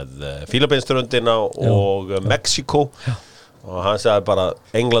ekki með Fílabeinsströndina og Mexiko og hann sagði bara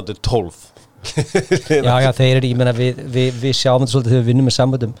England er 12. Já, þeir eru, ég meina við sjáum þetta svolítið þegar við vinnum með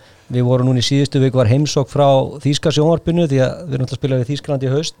sambandum. Við vorum núna í síðustu viku var heimsókn frá þýska sjónvarpinu því að við erum alltaf að spila við Þýskaland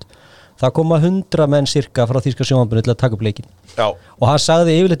í haust. Það koma 100 menn cirka frá þýska sjónvarpinu til að taka upp leikinn. Já. Og hann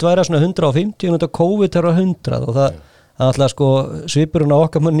sagði yfirleitt væri svona 150 og þetta COVID er á 100 og það alltaf sko svipurinn á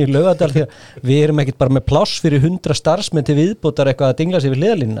okkar munni í Laugardal því að við erum ekkert bara með pláss fyrir 100 starfsmenn til viðbótar eitthvað að dingla sig við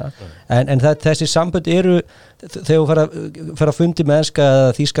hliðarlínuna en þessi sambönd eru þegar þú fer að fundi með enska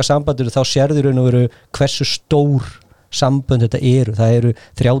eða þýska sambandur þá sérður raun og veru hversu stór sambönd þetta eru, það eru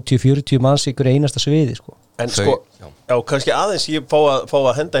 30-40 manns ykkur einasta sviði sko. En sko, já, kannski aðeins ég fá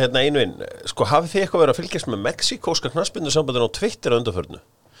að henda hérna einu inn sko hafið þið eitthvað verið að fylgjast með mexikóska knattspyrnusambandinu á Twitter að undanförnu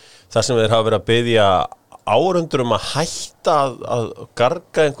þar sem þeir hafa verið að biðja árundur að hætta að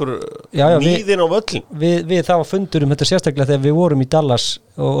garga einhver nýðin á völlin við það var fundur þetta sérstaklega þegar við vorum í Dallas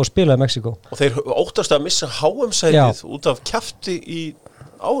og spilaði Mexiko og þeir óttast að missa HM-sætið út af kjafti í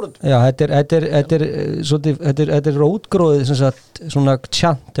árundum. Já, þetta er rótgróðið svona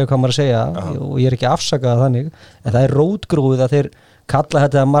tjant eða hvað maður að segja og ég er ekki afsakað þannig en það er rótgróðið að þeir kalla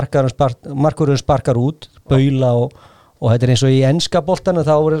þetta að markurinn sparkar út baula og þetta er eins og í enska boltanum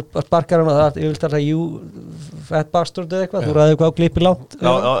þá er sparkarinn og það ég vil tala you fat bastard eða eitthvað, þú ræði eitthvað á klipi langt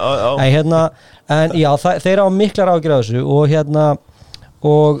en já, þeir hafa miklar áhyggjur af þessu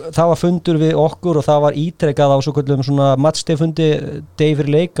og það var fundur við okkur og það var ítrekað á svo kallum svona matchday-fundi degi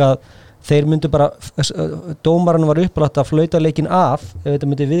fyrir leik að þeir myndu bara dómarinn var upplætt að flauta leikinn af ef þetta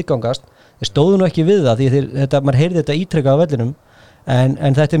myndi viðgangast, þeir stóðu nú ekki við það því maður heyrði þetta ítrekað á vellinum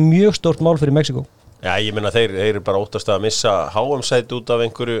en þetta er mjög stórt mál fyrir Mexiko. Já, ég meina þeir eru bara óttast að missa HM-sæti út af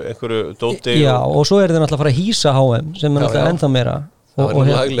einhverju dóti. Já, og svo eru þeir náttúrulega að fara að hýsa HM sem er náttúrulega ennþá meira. Það var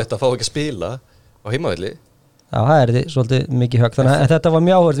laglegt að fá ekki að spila á heimavelli. Já, það er því svolítið mikið högg. Þannig að þetta var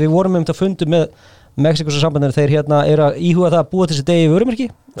mjög áhverð. Við vorum að fundi með Mexikos sambandinu þeir eru að íhuga það að búa þessi degi vörumerki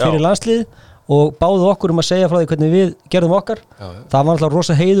fyrir landslið og báðu okkur að segja frá því hvernig við gerðum okkar. Það var alltaf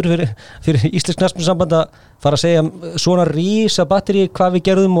rosa heiður fyrir íslensk knattspyrnusamband að fara að segja svona rísa batteri hvað við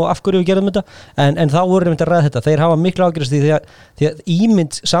gerðum og af hverju við gerðum þetta en þá vorum við að ræða þetta. Þeir hafa miklu ágjörðast því að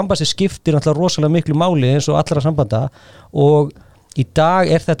ímynd sambandi skiptir alltaf rosalega miklu máli eins og allra sambanda og í dag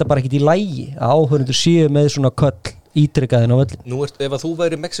er þetta bara ekkert í lagi að áhörundur séu með svona köll ítrekkaðin á völlin. Nú ef að þú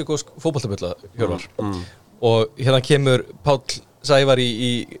væri mexikósk fótboltabölla Hjörvar og hérna kemur Páll Sævar í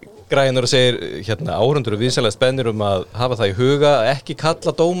græðinur og segir áhörundur og viðsælega spennir að hafa það í huga að ekki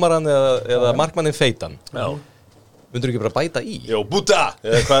kalla dómaran eða markmannin feitan. Já. Mundur ekki bara bæta í? Jó, búta!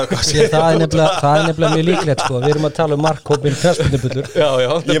 Það er nefnilega mjög líklegt sko. Við erum að tala markhópin knattspyrnubullur. Já.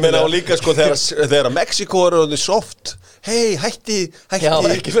 Ég meina á líka sko þegar Mexiko eru soft hei, hætti já,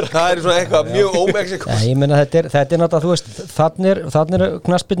 það er svona eitthvað mjög ómexiko. Ég meina þetta er náttúrulega, þú veist, þannig er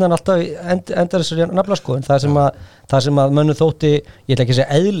knattspyrnan alltaf endar þessari nafla sko, en það sem að mönnum þótti, ég ætla ekki að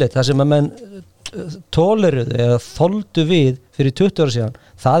segja eðlilegt, það sem að menn tóleruðu eða þoldu við fyrir 20 ára síðan,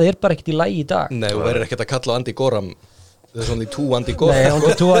 það er bara ekkert í lagi í dag. Nei, og verður ekkert að kalla Andy Gorham það er svona í tú Andy Gorham. Nei,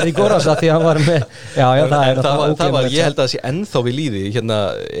 Andy tú Andy Gorham því hann var með það var, ég held að það sé ennþá við líði við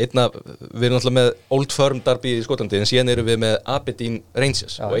erum náttúrulega með Old Firm derby í Skotlandi en síðan erum við með Aberdeen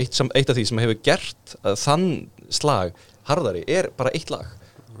Rangers og eitt af því sem hefur gert þann slag harðari er bara eitt lag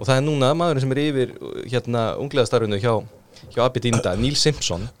og það er núna maðurinn sem er yfir ungliðastarfinu hjá Aberdeen Neil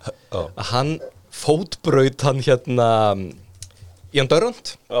Simpson að hann fótbraut hann Ian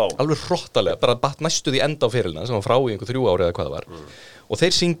Durrant, alveg hrottalega, bara næstu því enda á ferilina sem var frá í einhver 3 ári eða hvað það var og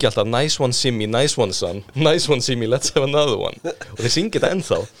þeir syngja alltaf nice one Simmy, nice one son, nice one Simmy, let's have another one og þeir syngja þetta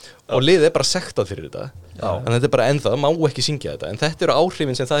ennþá og liðið er bara sektað fyrir þetta en þetta er bara ennþá, það má ekki syngja þetta en þetta eru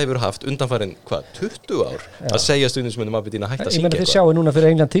áhrifin sem það hefur haft undanfarin 20 ár að segja stundismönnum Aberdeen að hætta að syngja eitthvað. Ég meina þið sjáu núna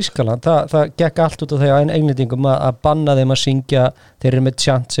fyrir England-Þýskaland það gekk allt út á þegar englendingum að banna þeim að syngja, þeir eru með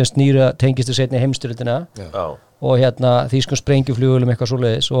tjant sem snýra tengistu seinni heimsstyrjöldina og þýskum sprengjuflugulum eitthvað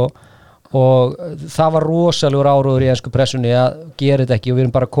svoleiðis og það var rosalegur áróður í ensku pressunni að gera þetta ekki og við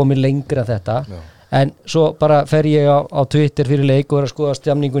erum bara komin lengra en þetta en svo bara fer ég á Twitter fyrir leik og að skoða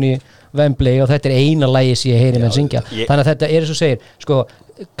stemningunni Wembley og þetta eina lagi sem ég heyri menn syngja þannig að þetta eins og segir sko,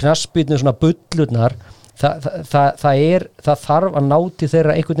 knattspyrnu svona bullurnar það þarf að ná til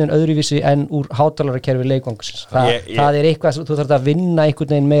þeirra einhvern veginn öðruvísi en úr hátalaраkerfi leikvangsins það eitthvað, þú þarf að vinna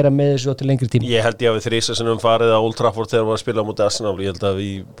einhvern veginn meira með þessu til lengri tíma Ég held ég að við þrisa sinnum farið á Old Trafford þegar við að spila mútið Arsenal ég held að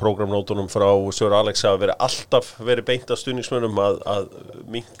í prógramnótunum frá Sir Alex hafa alltaf verið beint af stuðningsmönnum að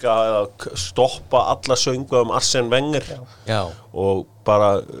minnka eða stoppa alla söngu Arsene Wenger og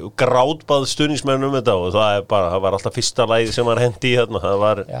bara grátbað stuðningsmennum þetta og það var alltaf fyrsta lagið sem var hendi í þarna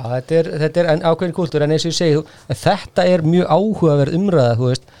Já, þetta er ákveðin kúltúr en eins og ég segi, þetta er mjög áhugaverð umræða,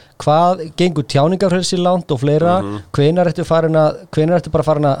 þú veist hvað gengur tjáningafrelsi langt og fleira hvenær ertu bara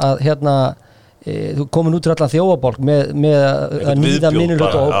farin að þú komin út til allan þjófabálk með að nýða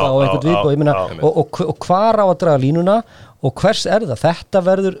minnihlutahópa og einhvern viðbóð, ég meina og hvar á að draga línuna og hvers það? Þetta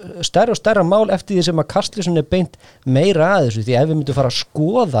verður stærra og stærra mál eftir því sem að Kastljósson beint meira að þessu, því ef við myndum fara að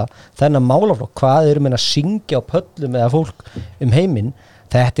skoða þennan málaflokk, hvað eru menn að syngja á pöllum eða fólk heiminn,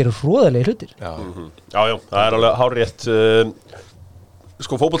 þetta eru hroðalegi hlutir. Já, það er alveg hárrétt.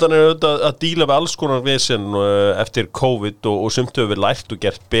 Sko fótboltan auðvitað að díla við alls konar vesen eftir COVID og sumt hefur við lært og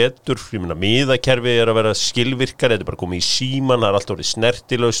gert betur, ég meina miðakerfi að vera skilvirkar, þetta bara komið í síman, það alltaf verið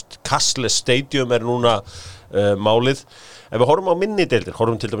snertilaust, Castless Stadium núna málið. Ef við horfum á minni deildir,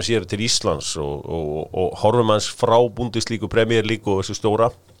 horfum til dæmis hér til Íslands og horfum aðeins frá Bundesliga og Premier League og þessu stóra,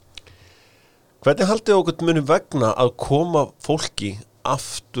 hvernig haldið okkur munum vegna að koma fólki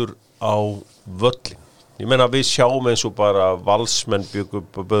aftur á völlin? Ég meina við sjáum eins og bara valsmenn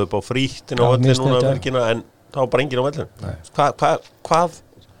böðu upp á frítin á völlin núna verkina en það var bara enginn á völlin. Hvað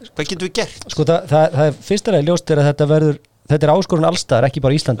getum við gert? Sko það er fyrsta ljóst að þetta er áskorun allstaðar, ekki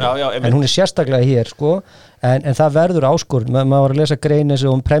bara Íslandi, en hún er sérstaklega hér sko, en það verður áskorun, maður var að lesa grein eins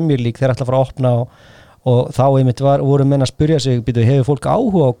og Premier League þeir ætla að fara að opna og þá einmitt voru menn að spyrja sig, hefur fólk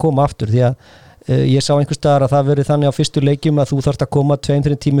áhuga að koma aftur því að ég sá einhvers staðar að það verið þannig á fyrstu leikjum að þú þarft að koma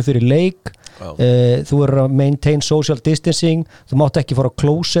 2-3 tími fyrir leik þú verður að maintain social distancing þú mátt ekki fara á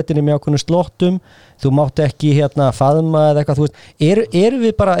klósettinu með ákveðnum slottum þú mátt ekki faðma eða eitthvað, þú veist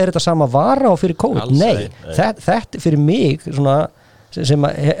er þetta sama vara á fyrir COVID? Nei, þetta fyrir mig svona, sem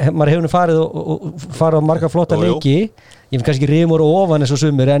maður hefur farið og farið á marga flotta leiki ég finn kannski rimur og ofan eins og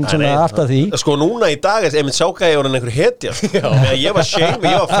sumir en svona alltaf því sko núna í dag einmitt Ságæi var einhver hetja þegar ég var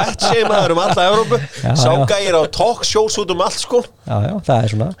fett sheimaður alla Evrópu Ságæi á talk shows út allt sko já, það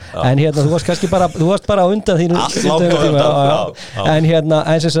er svona en þú varst kannski bara á undan þínu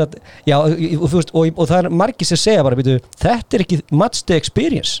en sem sagt já, og það er margir sem segja bara þetta er ekki match day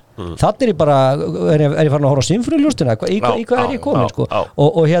experience þannig er ég bara er ég farin að horfa á sinfóníuljóstina í hvað er ég komin sko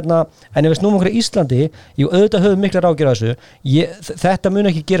og en ef við snúum okkur í Íslandi auðvitað höfum miklar ágjörð þetta mun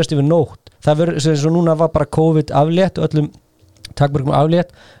ekki gerast yfir nótt það verður sem svo núna var bara COVID aflétt og öllum takmörkum aflétt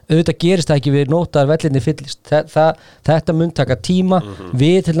auðvitað gerist það ekki við nótt að vellinni fyllist þetta mun taka tíma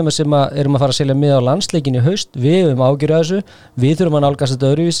við til dæmis sem erum að fara að selja með á landsleikin í haust við höfum ágjörð af þessu við þurfum að nálgast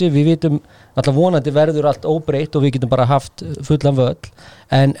þetta öðruvísi við vitum alltaf vonandi verður allt óbreytt og við getum bara haft fullan völl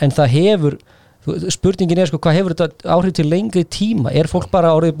en það hefur spurningin sko hvað hefur þetta áhrif til lengri tíma fólk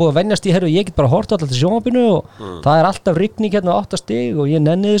bara orðið búið að venjast í ég get bara hort alltaf til sjónvarpinu og það alltaf rigning 8 stig og ég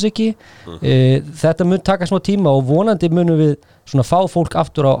nenni þess ekki þetta mun taka smá tíma og vonandi munum við svona fá fólk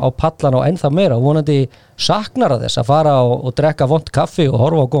aftur á pallan og ennþá meira og vonandi saknar að þess að fara og drekka vont kaffi og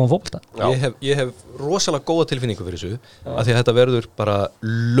horfa á góðan fótbolta Ég hef rosalega góða tilfinningu fyrir þessu af því að þetta verður bara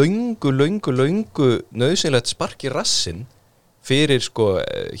löngu nauðsynlegt spark í rassinn fyrir sko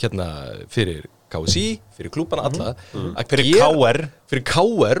fyrir KSÍ, fyrir klúbbana alla fyrir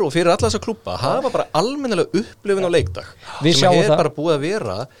KR og fyrir alla þessa klúbba hafa bara almennilega upplifun á leikdag sem bara búið að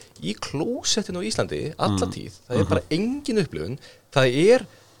vera í klósettinu á Íslandi alla tíð, það bara engin upplifun það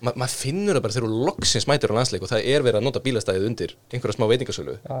maður finnur það bara þegar þú loksins mætir á landsleik og það verið að nota bílastæðið undir einhverja smá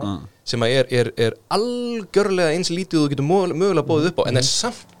veitingasölu sem er algjörlega eins lítið og þú getur mögulega bóðið upp á en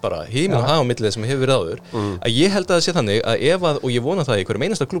samt bara himinn og hafa á millið sem hefur verið áður að ég held að það sé þannig að og ég vona það í hverjum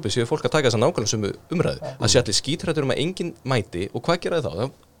einasta klúbbi séu fólk að taka þessa nákvæmlega sömu umræðu að sé allir skítrættur að enginn mæti og hvað gera þá?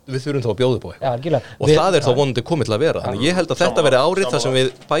 Við þurfum þá að bjóða upp á eitthvað og það þá vonandi komið til að vera þannig ég held að þetta veri árið þar sem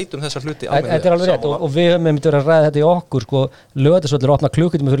við bætum þessa hluti Þetta alveg rétt og við höfum verið að ræða þetta í okkur sko, Laugardalsvöllur opna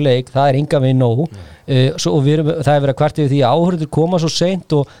klukkutíma fyrir leik það engan veginn nóg og það verið að kvart yfir því að áhorfendur koma svo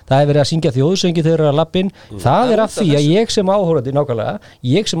seint og það verið að syngja þjóðsöngi þegar þeir eru að lappin það af því að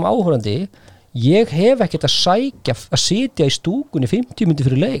ég sem áhorfandi ég hef ekkert að sækja að sitja í stúkunni 50 mínútur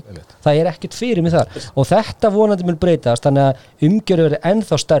fyrir leik það ekkert fyrir mig þar og þetta vonandi mun breytast þannig að umgjörðu verið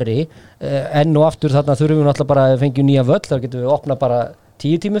ennþá stærri enn og aftur þarna þurfum við náttúrulega bara að fengja nýja völl þar getum við opna bara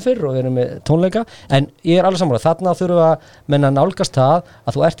 10 tími fyrr og við erum með tónleika en ég alveg sammála, þarna þurfa menn að nálgast það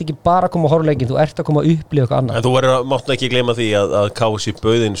að þú ert ekki bara að koma að horfa á leikinn, þú ert að koma að upplifa eitthvað annað. En þú máttu ekki gleyma því að KSÍ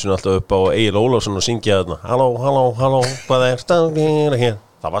bauðin svona alltaf upp á Egil Ólafsson og syngja þarna halló, hvað er stangir hér?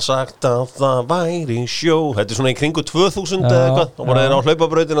 Það var sagt að það væri sjó. Þetta svona í kringu 2000 eða eitthvað. Þá voru þeir á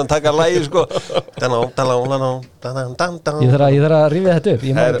hlaupabrautinu að taka lagið sko. Ég þarf að rifja þetta upp,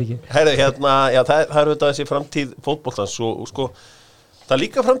 ég maður þetta ekki. Herri, hérna, já, það er auðvitað þessi framtíð fótboltans og sko, það er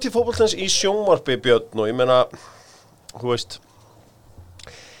líka framtíð fótboltans í sjónvarpi, Björn, og ég meina, þú veist,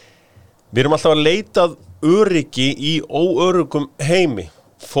 við erum alltaf að leita öryggi í óöruggum heimi.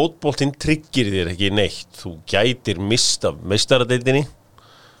 Fótboltinn tryggir þér ekki neitt. Þú gætir mist af meistaradeildinni.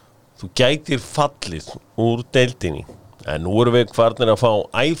 Þú gætir fallið úr deildinni, en nú erum við farnir að fá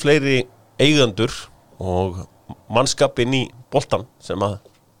fleiri eigendur og mannskapinn í boltan sem að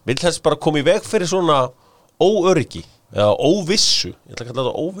vill helst bara koma í veg fyrir svona óöryggi eða óvissu, ég ætla að kalla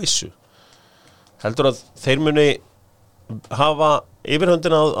þetta óvissu. Heldur að þeir muni hafa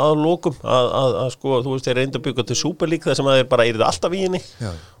yfirhöndina að lokum að sko, þú veist, þeir reynda að byggja til Superleague þar sem að þeir bara yrðu alltaf í henni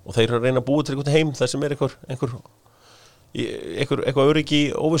og þeir reyna að búa til einhvern heim þar sem er eitthvað öryggi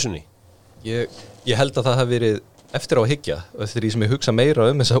í óvissunni. Ég held að það hafi verið eftir á að hyggja eftir því sem ég hugsa meira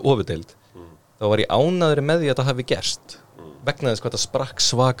þessa ofurdeild þá var ég ánægður með því að það hafi gerst vegna þess hvað það sprakk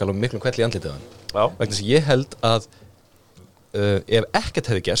svakal og miklum hvelli í andlitið hann vegna þess að ég held að ef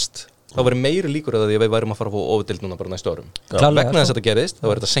ekkert hefði gerst þá væri meiri líkur að við værum að fara að fá ofurdeild núna bara næstu árum vegna þess að þetta gerist þá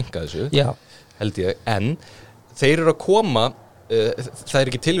var þetta að senka þessu held ég, en þeir eru að koma það er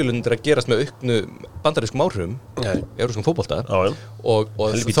ekki tilvílundir að gerast með auknu bandarískum áhrifum evrópskum fótbolta og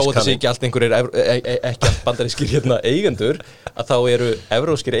þó að það sé ekki allt einhverjir ekki allt bandarískir eigendur að þá eru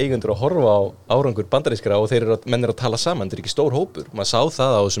evrópskir eigendur að horfa á árangur bandarískra og menn eru að tala saman, þetta er ekki stór hópur maður sá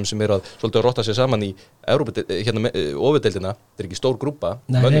það á þessum sem eru að rotta sér saman í ofurdeildina, þetta er ekki stór grúpa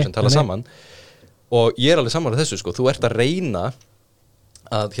mönnum sem tala saman og ég er alveg sammála þessu sko, þú ert að reyna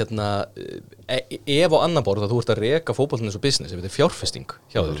að ef á annan borð að þú ert að reka fótboltinn eins og business, ef þetta er fjárfesting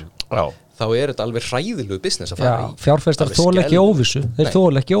hjá þér þá er þetta alveg hræðilegu business að fara í fjárfestar þola ekki óvissu þeir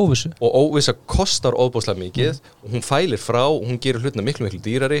þola ekki óvissu og óvissa kostar ofboðslega mikið og hún fælir frá og hún gerir hlutina miklu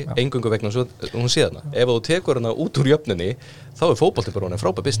dýrari eingöngu vegna hún sé þarna ef þú tekur hana út úr jöfnunni þá er fótboltinn bara hún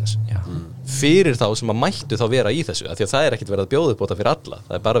frábær business fyrir þá sem að mættu þá vera í þessu af því að það er ekkert verið að bjóða upp á þetta fyrir alla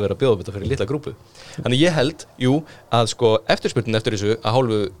það er bara verið að bjóða upp á þetta fyrir litla grúpu þannig ég held, að sko eftirspurnin eftir þessu að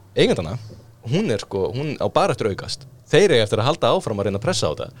hálfu eigendana hún á bara eftir aukast þeir eiga eftir að halda áfram að reyna að pressa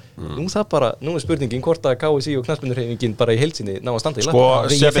á þetta nú er spurningin hvort að KSÍ og knattspyrnuhreyfingin bara í heild sinni ná að standa í landi Sko,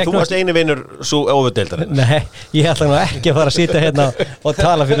 Sefi, þú varst eini vinur svo ofurdeildarinn Nei, ég ætla nú ekki að fara að sitja hérna og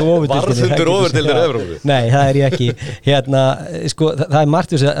tala fyrir ofurdeildinni Varðhundur ofurdeildar Evrópu Nei, það er ég ekki sko, það er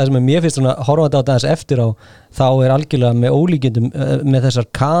margt sem mér finnst svona horfandi á þetta eftir á þá er algjörlega með ólíkindum með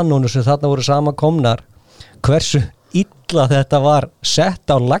þessar kanónur sem þarna voru samankomnar hversu illa þetta var sett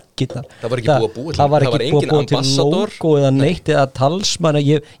á laggirnar það var ekki búið að búa til það var ekki búið að búa til logo eða neitt eða talsmann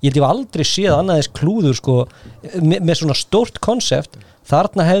ég hef aldrei séð annaðis klúður sko, með svona stórt konsept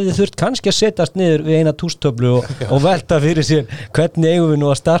þarna hefði þurft kannski að setjast niður við eina tústöflu og velta fyrir sér hvernig eigum við nú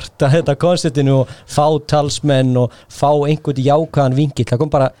að starta þetta konseptinu og fá talsmenn og fá einhvern jákvæðan vinkill það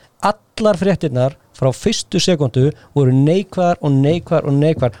kom bara allar fréttirnar frá fyrstu sekundu voru neikvæðar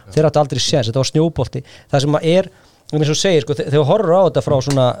þeir áttu aldrei séns, þetta var snjóbolti það sem er eins og segir, sko, þegar horfur á þetta frá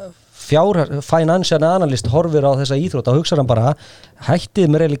svona financial analyst horfir á þessa íþrótt þá hugsa hann bara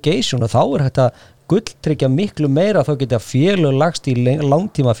hættið með relegation og þá er þetta gulltryggja miklu meira þá geta félög lagst í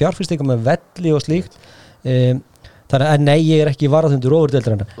langtíma fjárfestingar með velli og slíkt þannig að nei, ég er ekki varðhundur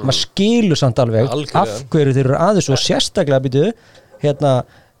ofurdeildarana maður skilur samt alveg af hverju þeir eru aðeins og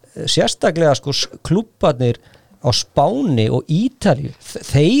sérstaklega sko klúbbarnir á Spáni og Ítalíu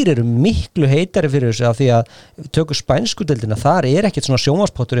þeir eru miklu heitari fyrir þessu af því að tökur spænsku deildina þar er ekkert svona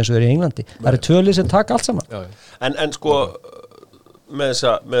sjónvarspottur eins og er í Englandi það eru tvölið sem taka allt saman en sko með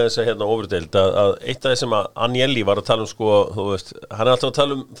þessa hérna ofurdeild að eitt af þessum að Agnelli var að tala sko, þú veist, hann er alltaf að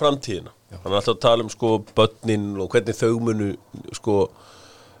tala framtíðina hann er alltaf að tala sko börnin og hvernig þau munu sko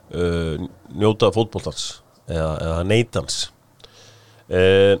njóta fótboltans eða neitans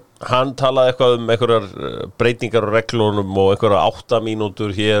hann talaði eitthvað einhverjar breytingar og reglunum og einhverjar 8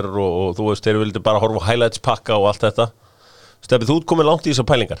 mínútur hér og þú veist, þeir vildi bara horfa á highlights pakka og allt þetta Steffi, þú ert komin langt í þessar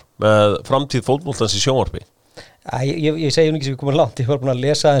pælingar með framtíð fótboltans í sjónvarpi Ég segi ekki sem við komum langt, ég var búin að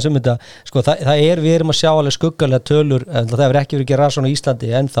lesa aðeins þetta sko, við erum að sjá alveg skuggalega tölur það hefur ekki verið að gera svona í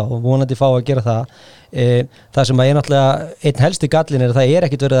Íslandi ennþá og vonandi fá að gera það sem að er náttúrulega einn helsti gallin er að það er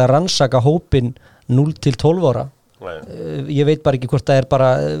ekkit verið að rannsaka hópin 0 til 12 ára ég veit bara ekki hvort það er bara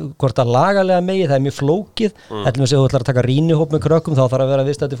hvort það lagalega megi, það er mjög flókið ætlum við að þú ætlar að taka rýnihóp með krökkum þá þarf að vera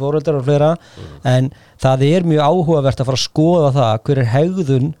viðstætti foreldrar og fleira en það er mjög áhugavert að fara að skoða það hver er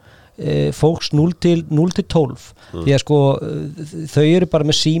hegðun fólks 0 til 12 því að sko þau eru bara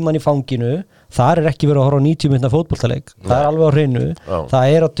með síman í fanginu þar er ekki verið að horfa á 90 minútna fótboltaleik það er alveg á hreinu,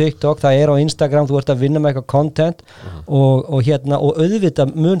 það er á TikTok það er á Instagram, þú ert að vinna með eitthvað content og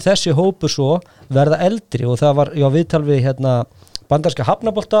auðvitað mun þessi hópur svo verða eldri og það var, viðtal við bandarska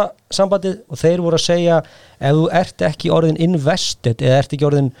hafnaboltasambandið og þeir voru að segja ef þú ert ekki orðin invested eða ert ekki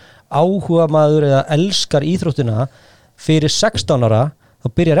orðin áhugamaður eða elskar íþróttina fyrir 16 ára þá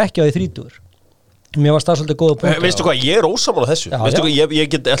byrjar ekki á því 30. Mér varst það svolítið góða punkt. Veistu hvað, ég er ósammála þessu. Veistu hvað,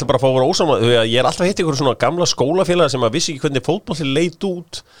 ég ætla bara að fá að vera ósammála. Ég er alltaf hitt einhver svona gamla skólafélaga sem að vissi ekki hvernig fótbolti leit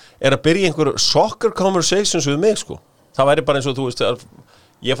út er að byrja einhver soccer conversations við mig, sko. Það væri bara eins og, þú veist,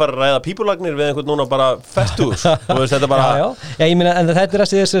 ég fara að ræða pípulagnir við einhvern núna bara fertugur. Þú veist, þetta bara... Já, ég meina, en þetta er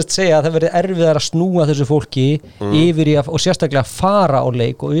að segja að það verði erfiðar að snúa þessu fólki yfir í og sérstaklega fara á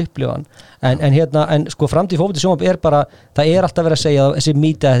leik og upplifa hann. En sko framtíð fótbolti sjónvarp er bara, það er alltaf verið að segja að þessi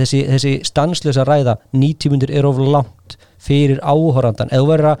mýta, þessi stanslösa ræða 90 mínútur er of langt fyrir áhorfandan. Ef við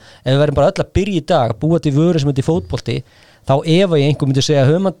verðum bara öll að byrja í dag að búa til vöru sem heitir fótbolti, þá ef ég einhver myndi segja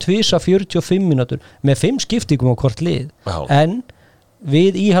höfum hann 45 mínútur með 5 skiptingum á hvort lið. En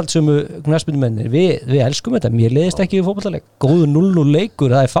við íhaldsumu knattspyrnumennir, við elskum þetta, mér leiðist ekki við fótboltaleik, góður 0-0 leikur,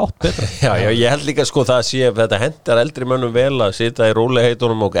 það er fátt betra. Já, ég held líka sko það sé þetta hendar eldri mönnum vel að sita í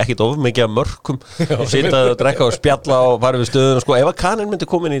rólegheitunum og ekkit of mikið af mörkum og sita og drekka og spjalla og fara við stöðuna sko, ef að kaninn myndi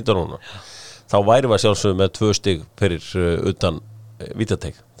koma inn í þetta núna, þá væri við sjálfsögum með 2 stig fyrir utan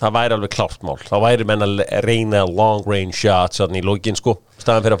vítateik, það væri alveg klárt mál, þá væri menn að reyna long range shots þannig í lokin sko,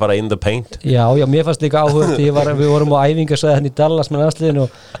 staðan fyrir að fara in the paint. Já, mér fannst líka áhugandi, við vorum á æfingarsvæði hérna í Dallas með landsliðinu og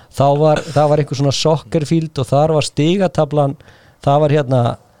það var einhver svona soccer field og þar var stigatablan, það var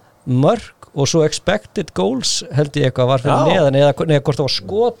mörk og svo expected goals held ég eitthvað var fyrir neðan eða hvort það var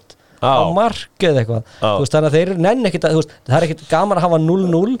skot á mark eða eitthvað þú veist, þannig að þeir nenni ekkit að það er ekkit gaman að hafa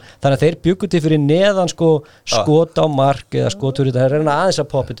 0-0 þannig að þeir bjuggu til fyrir neðan sko skot á mark eða skotur þetta er reyna aðeins að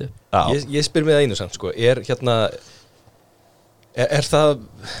poppa þetta ég spyr mig það einu samt sko er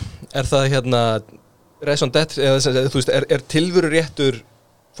það reson det eða þú veist er tilveru réttur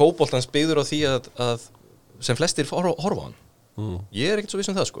fótboltans byggður á því að sem flestir horfa á hann ég er ekkit svo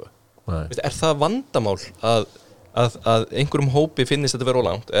viss það sko veist, er það vandamál að einhverjum hópi finnist þetta vera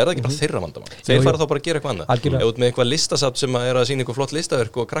ólangt er það ekki bara þeirra vandamál þeir fara þá bara að gera eitthvað annað ef út með eitthvað listasafn sem er að sýna eitthvað flott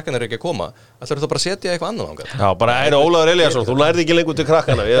listaverk og krakkan er ekki að koma ætlar þá bara að setja eitthvað annað ángar Já, bara Ólafur Elíasson, þú nærði ekki lengur til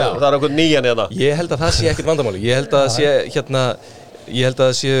krakkana það er eitthvað nýjan hérna Ég held að það sé ekkert vandamáli ég held að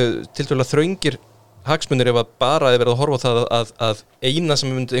það sé tiltölulega þröngir hagsmunir ef að bara verið að horfa á það að eina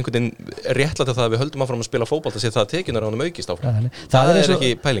sem myndi einhvern veginn réttlæta það að við höldum áfram að spila fótbolta sé það að tekjunar á honum aukist áfram það er ekki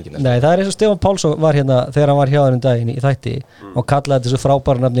pælingin Nei, það er eins og Stefán Pálsson var hérna þegar hann var hjá þessum daginn í þætti og kallaði þessu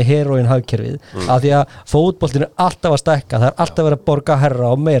frábæra nafni heroin hagkerfið af því að fótboltin er alltaf að stækka það er alltaf verið að borga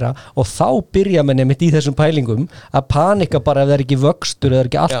herra og meira og þá byrja menni mitt í þessum pælingum að panika bara ef það er ekki vöxtur eða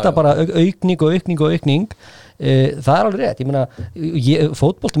er ekki alltaf bara aukning það er alveg rétt, ég meina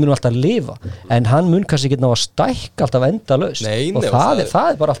fótbolti mun alltaf að lifa en hann mun kannski ekki ná að stækka alltaf endalaust og það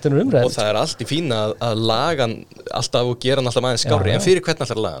er bara allt ennur umræð og það er allt í fína að laga hann alltaf og gera hann alltaf aðeins skárri en fyrir hvern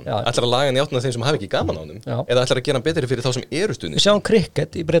ætlar að laga hann? Ætlar að laga hann í áttunum þeim sem hafa ekki gaman á honum eða ætlar að gera hann betri fyrir þá sem eru stuðning? Við sjáum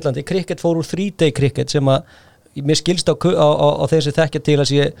cricket í Breitlandi, cricket fór úr 3-day cricket sem að mér skilst á þessi þekkja til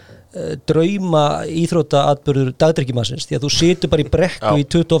að sé drauma íþróttaatburður dagdrykkjumannsins því að þú situr bara í brekku í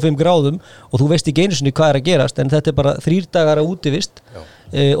 25 gráðum og þú veist ekki einu sinni hvað er að gerast en þetta er bara 3 dagar að útivist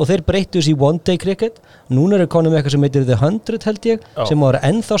og þeir breyttu þessi í one day cricket núna er konum með eitthvað sem heitir The 100 held ég sem var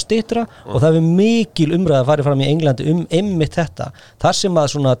ennþá styttra og það er mikil umræða að fara fram í Englandi einmitt þetta þar sem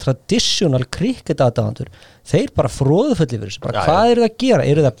að svona traditional cricket aðdáendur þeir bara fróðufullir fyrir þessu bara hvað eru það að gera,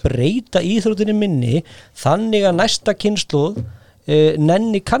 eru það að breyta íþróttinni minni þannig að næsta kynslóð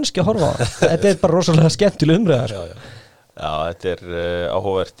nenni kannski að horfa á þetta er bara rosalega skemmtileg umræða Já, þetta er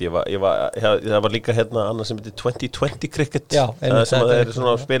áhugavert það var líka hérna annað sem heitir 2020 cricket sem að þeir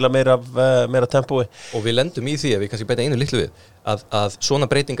svona spila meira tempói og við lendum í því að við kannski bæta einu litlu við að svona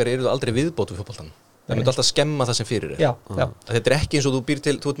breytingar eru aldrei viðbót við fótboltann það myndi alltaf skemma það sem fyrir þetta er ekki eins og þú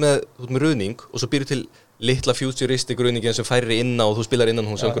ert með ruðning og svo býr til litla futuristic ruðningin sem færir inn á og þú spilar innan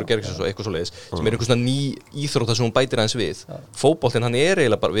hún sem einhver gerðis og eitthvað svoleiðis sem er einhver svona ný íþrótta sem hún bætir aðeins við fótboltinn hann er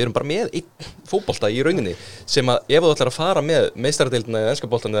eiginlega bara við erum bara með einn fótbolta í rauninni sem að ef þú ætlar að fara með meistaradeildina eða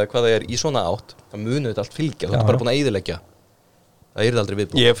enska boltan eða hvað það er í svona átt það munur þetta allt fylgja þú ert bara búin að eyðileggja það yrði aldrei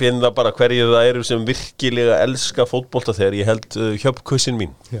viðbúið. Ég finn það bara hverju það eru sem virkilega elska fótbolta þegar ég held hjöpkussin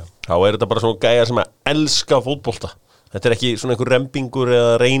mín. Já. Þá þetta bara svona gæjar sem að elska fótbolta. Þetta ekki svona einhver rembingur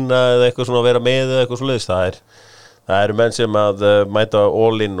eða reyna eða eitthvað svona að vera með eða eitthvað svoleiðis. Það eru menn sem að mæta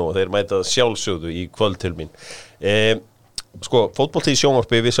all-in og þeir mæta sjálfsögðu í kvöld til mín. Sko, fótbolti í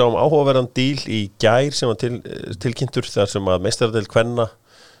sjónvarpi, við sáum áhugaverðan díl í gær sem var tilkynntur þar sem að meistaradeild kvenna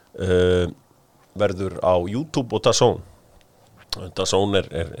verður á YouTube og DAZN. DAZN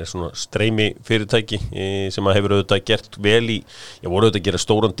er svona streymi fyrirtæki sem að hefur auðvitað gert vel ég voru auðvitað að gera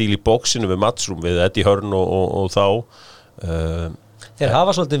stóran díl í bóksinu við Matchroom við Eddie Hearn og þá Þeir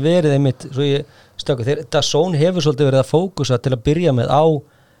hafa svolítið verið einmitt, svo ég stöku, DAZN hefur svolítið verið að fókusa til að byrja með á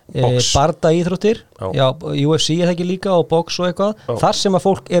barda íþróttir, já, UFC það ekki líka og box og eitthvað, þar sem að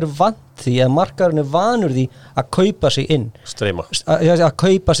fólk vant því að markaðurinn vanur því að kaupa sig inn streyma, að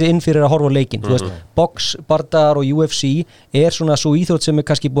kaupa sig inn fyrir að horfa á leikinn, þú veist, box, bardar og UFC svona svo íþrótt sem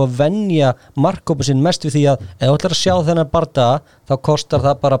kannski búið að venja markkópa sinn mest við því að ef þú ætlar að sjá þennan barda þá kostar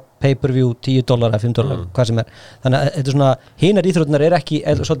það bara pay-per-view $10, $5, hvað sem þannig að þetta svona, hinar íþróttinar ekki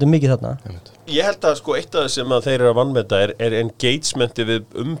svolítið mikið þarna. Ég held að sko eitt af það sem að þeir eru að vanmeta engagementi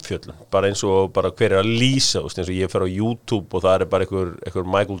við umfjöllun, bara eins og bara hver að lýsa, eins og ég fer á YouTube og það bara einhver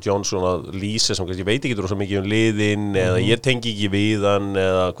Michael Johnson að lýsa sem kannski veit ekki svo mikið liðinn eða ég tengi ekki við hann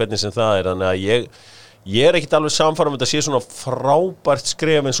eða hvernig sem það þannig að ég ekkert alveg samfærum að þetta sé svona frábært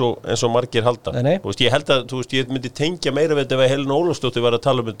skref eins og margir halda. Þú veist, ég held að ég myndi tengja meira við þetta ef Helena Ólafsdóttir var að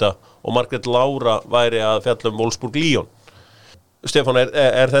tala þetta og Margrét Lára væri að fjalla Wolfsburg Lyon. Stefán,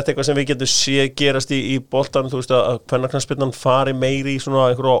 þetta eitthvað sem við getum séð gerast í boltan, þú veist að kvennaknattspyrnan fari meiri í svona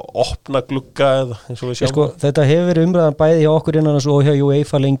einhverja opna glugga eða eins og við sjáum? Sko, þetta hefur verið umræðan bæði hjá okkur innan og hjá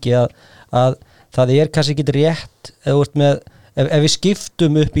UEFA lengi að það kannski ekki rétt ef við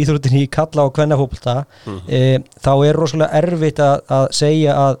skiptum upp íþróttinni í kalla og kvennafótbolta þá rosalega erfitt að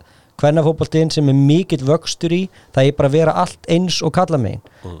segja að kvennafótboltinn sem mikill vöxtur í, það bara að vera allt eins og kalla megin.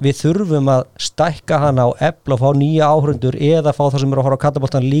 Við þurfum að stækka hana og efla og fá nýja áhorfendur eða fá það sem að horfa á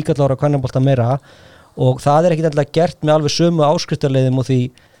kallaboltan líka til að horfa á kvennaboltan meira og það ekkert alltaf gert með alveg sömu áskriftarleiðum og því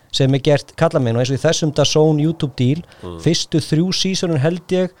sem gert kalla megin og eins og í þessum DAZN YouTube deal, fyrstu 3 sísonun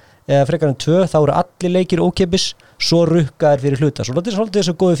held ég eða frekar en 2, þá eru allir leikir ókeypis, svo rukkaðir fyrir hluta svo þetta svolítið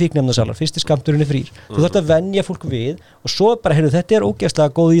þessu góðu fíknefndasalar, fyrsti skammturinn frýr, þú þarft að venja fólk við og svo bara, þetta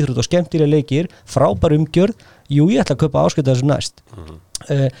ógeðslega góð íþrótt og skemmtilega leikir, frábær umgjörð ég ætla að kaupa áskrifta þessu næst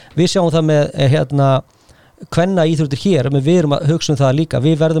við sjáum það með kvenna íþróttir hér, við erum að hugsa það líka,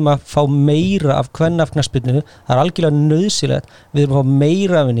 við verðum að fá meira af kvennaknattspyrnu, það algjörlega nauðsynlegt, við erum að fá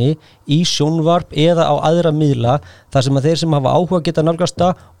meira af henni í sjónvarp eða á aðra miðla, þar sem að þeir sem hafa áhuga geta nálgast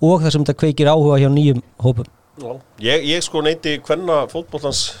það og þar sem þetta kveikir áhuga hjá nýjum hópum. Ég sko neyti kvenna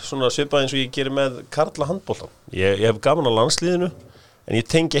fótboltans svona svipað eins og ég gerir með karla handboltan. Ég hef gaman á landsliðinu en ég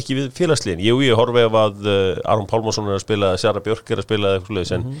tengi ekki við félagsliðin. Ég horfi ef að Aron Pálmarsson að spila, Sara Björk að spila eitthvað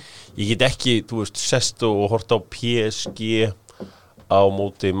svoleiðis en ég get ekki, þú veist, sest og hort á PSG á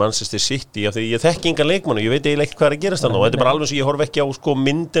móti Manchester City af því ég þekki engan leikmann og ég veit eiginlega ekki hvað að gerast þarna og þetta bara alveg eins og ég horfi ekki á sko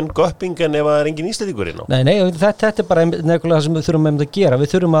mynden göppingen ef það engin Íslendingur inn á. Nei, þetta bara nefnilega það sem við þurfum að gera.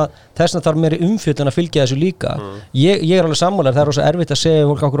 Við þurfum að þessna þarf meiri umfjöllun að fylgja þessu líka. Ég alveg sammála, það rosa erfitt að segja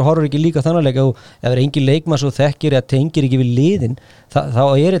fólk okkur horfir ekki líka þannig leika og ef það engin leikmann svo þekkir eða tengir ekki við liðin, þá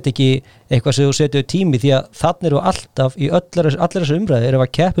þetta ekki eitthvað sem þú setjum tími því að þannig eru alltaf í allir þessu umræði erum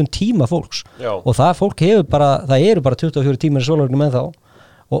að keppa tíma fólks. Já. Og það fólk hefur það eru bara 24 tímar í sólarhringnum ennþá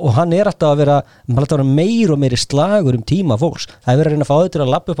og hann alltaf að vera meir og meiri slagur tíma fólks. Það hefur verið að reyna að fá þau til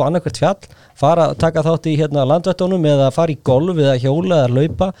að lappa upp á annarkvært fjall, fara að taka þátt í landvættunum eða fara í golf eða hjóla eða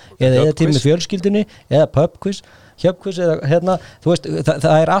laupa eða tíma með fjölskyldunni eða pubquiz eða þú veist,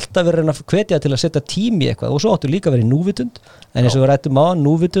 það alltaf verið að hvetja til að setja tími í eitthvað og svo áttu líka að vera í núvitund en eins og við rættum á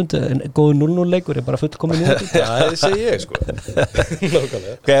núvitund, góðu 0-0 leikur bara fullkomin núvitund. Það segi ég sko.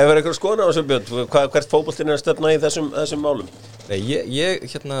 Hvað hefur eitthvað skoðun á þessu Björn? Hvert fótboltinn að stefna í þessum málum? Nei,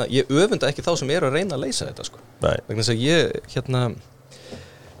 ég öfunda ekki þá sem að reyna að leysa þetta sko. Vegna þess að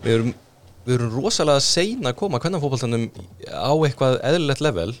við erum rosalega sein að koma kvennafótboltanum á eitthvað eðlilegt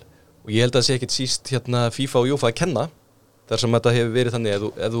level og ég held að það sé ekkert síst FIFA og UEFA að kenna þar sem þetta hefur verið þannig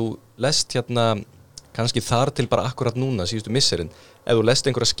ef þú lest kannski þar til bara akkurat núna síðustu misserinn, ef þú lest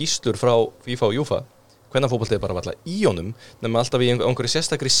einhverja skýrslur frá FIFA og UEFA kvennafótbolti bara varla í honum nema alltaf í einhverju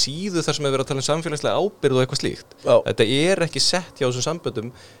sérstakri síðu þar sem hefur verið að tala samfélagslega ábyrgð og eitthvað slíkt. Þetta ekki sett hjá þessum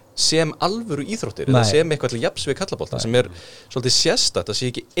samböndum sem alvöru íþróttir eða sem eitthvað til jafns við kallabolta sem svolítið sérstakt að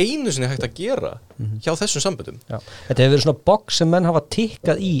sé ekki einu sinni hægt að gera hjá þessum samböndum. Þetta hefur verið svona box sem menn hafa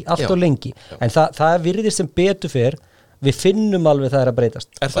tikkað í allt og lengi en það virðist sem betur fyrr við finnum alveg það að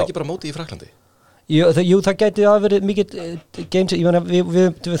breytast. Það ekki bara mótið í Fraklandi? Jú, það gæti að verið mikið games, ég meina,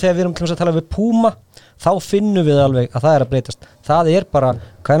 þegar við erum til að tala við Puma, þá finnum við alveg að það að breytast. Það bara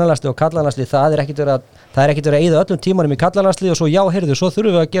kvennalandsliðið og karlalandsliðið, það er ekkert verið að eyða öllum tímanum í karlalandsliðið og svo já, heyrðu, svo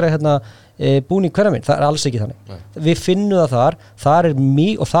þurfum við að gera hérna búning hverja minn, það alls ekki þannig. Nei. Við finnum þar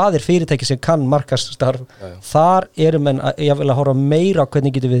og það fyrirtæki sem kann markaðsstarf, þar menn ég vil að horfa meira á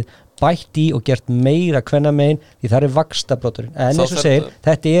hvernig getum við bætt í og gert meira kvennamegin því það vaxtabroturinn, en eins og segir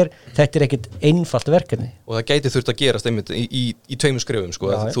þetta ekkert einfalt verkefni og það gæti þurft að gerast einmitt í tveimur skrefum sko,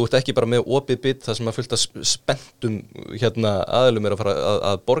 þú ert ekki bara með opið bit það sem að fullt að spenntum aðilum að fara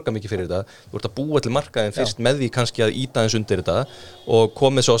að borga mikið fyrir þetta, þú ert að búa til markaðin fyrst með því kannski að íta eins undir þetta og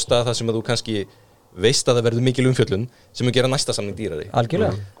komið svo á stað það sem að þú kannski veist að það verður mikil umfjöllun sem að gera næsta samning dýrari.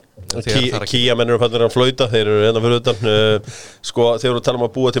 Algjörlega. Kia mennur fannir að flauta, þeir eru hérna fyrir utan sko, þegar við talum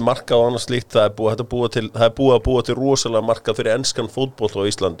að búa til markað og annars slíkt, það er búið að búa til rosalega markað fyrir enskan fótboll á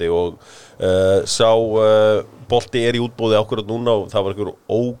Íslandi og sá bolti í útboði akkurat núna og það var einhver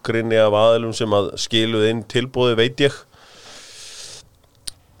ógrinni af aðilum sem að skiluð inn tilboði, veit ég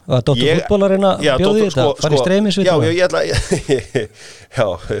og að Dóttur fútbollarinn að bjóði þetta fara í streymisvitum já,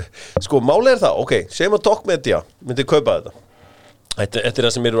 sko, málið það, ok, segjum að Doc Media myndi kaupa þetta. Þetta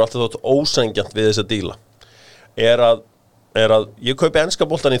það sem eru alltaf þótt ósangjant við þessa díla er að ég kaupi enska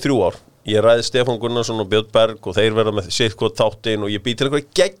boltan í 3 ár ég ræði Stefán Gunnarsson og Björn Berg og þeir verða með sitt hvort þáttinn og ég bý til eitthvað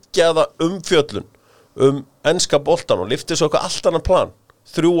geggjaða umfjöllun enska boltan og lyfti svo eitthvað allt annað plan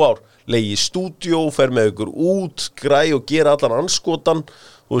 3 ár, leigi í stúdíó fer með ykkur út, græ og gera allan anskotan,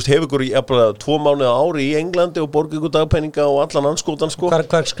 þú veist, hefur ykkur 2 mánuði á ári í Englandi og borga ykkur dagpenninga og allan anskotan sko.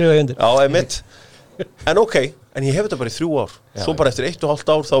 Hvar skrifa ég undir? Já, einmitt en ok, en ég hef þetta bara í 3 ár svo bara eftir 1,5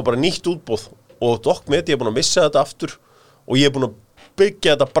 ár þá bara nýtt útboð og Doc Media búin að missa þetta aftur og ég búin að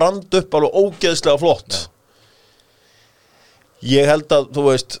byggja þetta brand upp alveg ógeðslega flott ég held að þú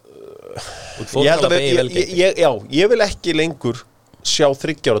veist ég vil ekki lengur sjá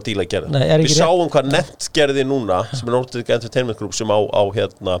 3 ára díla gerða við sáum hvað Nett gerði núna sem Nordic Entertainment Group sem á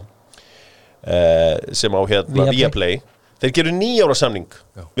Viaplay þeir gerir 9 ára samning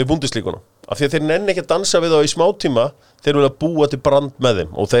við Bundesliguna af því að þeir nenni ekki að dansa við þá í smátíma þeir vilja búa til brand með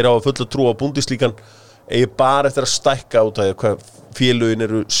þeim og þeir hafa fulla trú á Bundesligan eigi bara eftir að stækka út af hvað félögin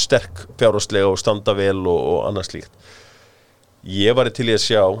eru sterk fjárhagslega og standa vel og annað slíkt ég var til í að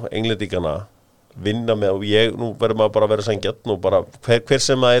sjá englendingana vinna með og nú verður maður bara að vera sanngjarn og bara hver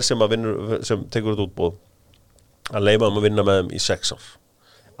sem það sem að vinnur sem tekur þetta útboð að leyfa að vinna með þeim í 6 ár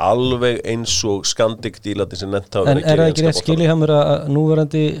alveg eins og Scandic dílarnir sem nefnt hafa verið. En það ekki rétt skilið hjá mér að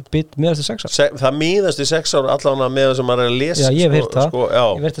núverandi bit miðast í 6 ár? Það miðast í 6 ár allavega með það sem maður að lesa. Já, ég hef heyrt það.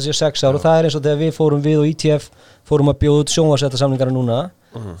 Ég hef heyrt það séu 6 ár og það eins og þegar við fórum við og ITF fórum að bjóða út sjónvarpsréttarsamningar núna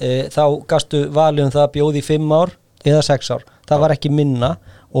þá gastu valið það að bjóða í 5 ár eða 6 ár. Það var ekki minna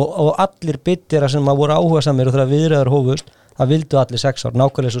og allir bitira sem voru áhugasamir og þegar viðræður hófust það vildu allir 6 ár,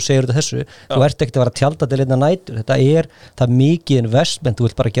 nákvæmlega svo segir þetta þessu þú ert ekkert að vera að tjalda til einna nætur það mikið investment, þú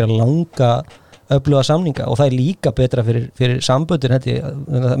vilt bara gera langa öfluga samninga og það líka betra fyrir samböndin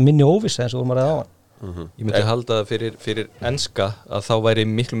minni óvissa eins og vorum að ræða á hann Ég myndi halda fyrir enska að þá væri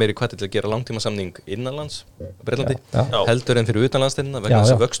miklu meiri hvati til að gera langtíma samning innanlands Bretlandi, heldur en fyrir utanlandsdeildina vegna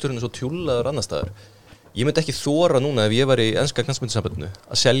þess að vöxturinn svo tjúllaður annar staðar Ég myndi ekki þora núna ef ég var í enska knattspyrnusambandinu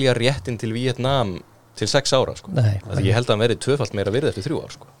að selja réttinn til Vietnam til 6 ára sko. Því ég held að hann verið 2-falt meira virði eftir 3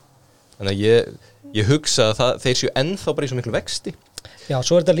 ár sko. Þannig að ég hugsa að þeir séu ennþá bara í svo miklu vexti Já,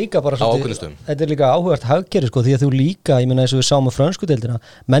 svo þetta líka bara þetta líka áhugavert hagkerfi sko, því að þú líka, ég meina eins og við sáum á frönsku deildina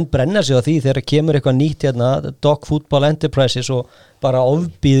menn brenna sig á því þegar kemur eitthvað nýtt Doc Football Enterprises og bara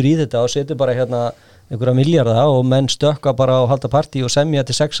ofbýður í þetta og setur bara einhverja milljarða og menn stökka bara og halda partí og semja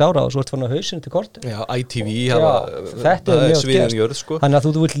til 6 ára og svo ert fann að hausinu til korti Já, ITV þetta er mjög sviðan sko. Þannig að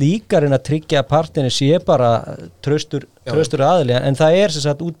þú vilt líka reyna að tryggja að partinni sé bara traustur aðili en það sem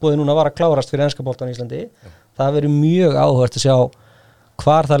sagt útboði núna var að klárast fyrir enska boltan í Íslandi það verður mjög áhugavert að sjá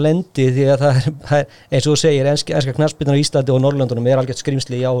hvar það lendi því að það er eins og þú segir enska knattspyrnan á Íslandi og Norrlöndunum algjört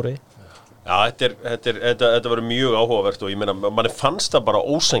skrimsli í ári Já, þetta verður mjög áhugavert og ég meina, manni fannst það bara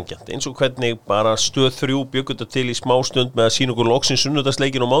ósangjant eins og hvernig bara stöð 3 bjöggu þetta til í smástund með að sína okkur loksins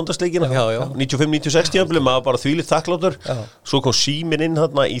sunnudagsleikinn og mánudagsleikinn 95-96 tímabili, maður bara þvílið þakkláttur svo kom síminn inn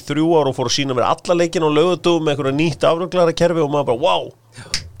þarna í 3 ár og fór að sína mér alla leikinn og laugardögum með einhverja nýtt afruglara kerfi og maður bara, wow,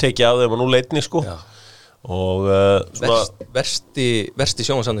 tekið af þeim og nú leitni sko og versti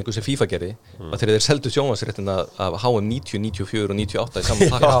sjónvarsamningu sem FIFA gerði að þegar þeir seldu sjónvarsréttin af HM 90, 94 og 98 í saman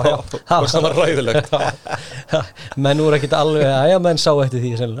pakka það var ræðilegt menn voru ekkert alveg menn sá eftir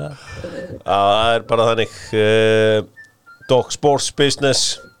því sennilega það er bara þannig Doc Sports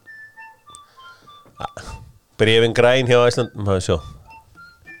Business Bréfin græn hjá Ísland maður sjá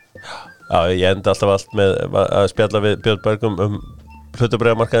Já, ég enda alltaf allt með að spjalla við Björn Bergum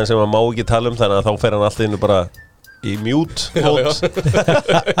hlutabréfamarkaðin sem maður má ekki tala þannig að þá fer hann alltaf innu bara í mute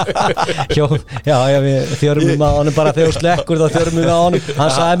Já, við þjörmum á honum bara þegar þú slekkur þá þjörmum við á honum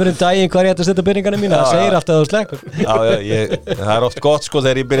hann sagði mér daginn hvað ég ætti að setja peningana mína það segir alltaf að þú slekkur það oft gott sko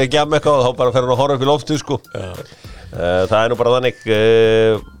þegar ég byrja að gjamma eitthvað þá bara fer hann að horfa upp í loftu sko það nú bara þannig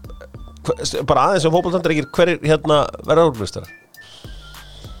bara aðeins fótboltandreikir hverjir verða úrflustara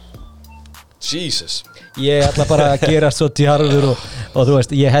Jesus Ég ætla bara að gera svo djarfur og þú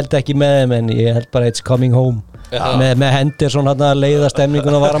veist, ég held ekki með þeim en ég held bara it's coming home með Henderson að leiða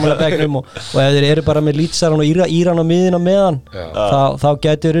stemningun og varamanlega bekknum og ef þeir eru bara með Lítsarán og Íran á miðin á meðan þá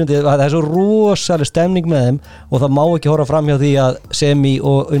gætur það svo rosalega stemning með þeim og það má ekki horfa fram hjá því að semi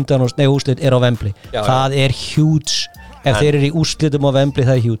og úrslit er á Wembley það er huge ef þeir eru í úrslitum á Wembley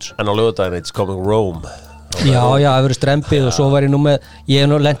það er huge en á laugardaginn it's coming Rome Já, það verður strempið og svo var ég nú með ég hef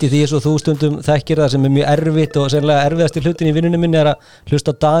nú lent í því eins og þú stundum þekkir það sem er mjög erfitt og sennilega erfiðasti hlutin í vinnunni minni er að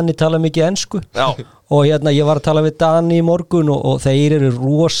hlusta Dani tala mikið ensku og ég var að tala við Dani í morgun og þeir eru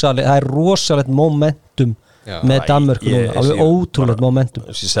það er rosalegt momentum með Danmörku núna, alveg ótrúlegt momentum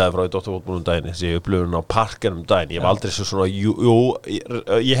ég sagði frá í Dóttarfótbolum daginn þessi upplifun á parkenum daginn ég hef aldrei svo svona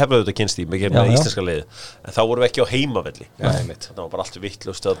ég hef auðvitað kynst í mig með íslenska liði en þá vorum við ekki á heimavelli það var bara allt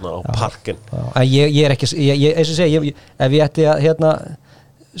vitlaust þarna á parken ég er ekki eins og segja ef ég ætti að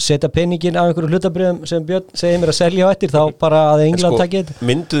setja peningin á einhverju hlutabriðum sem Björn segir mér að selja á eftir þá bara að England takið þetta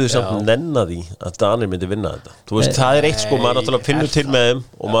mynduðu samt nenna því að Danir myndi vinna þetta þú veist það er eitt sko maður náttúrulega finnur til með þeim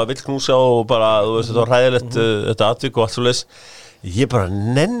og maður vill knúsa og bara þú veist þetta var hræðilegt þetta atvik og allt svo leys ég bara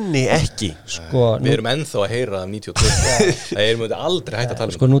nenni ekki við erum ennþá að heyra af 92 það erum við aldrei hægt að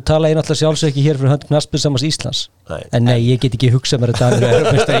tala sko nú tala ég náttúrulega sjálfs ekki hér fyrir hönd knattspyrnusambands Íslands en nei ég get ekki hugsað mér þetta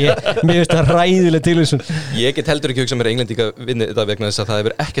mér finnst það ræðileg tilvísun ég get heldur ekki hugsað mér að Englendinga vinni þetta vegna þess að það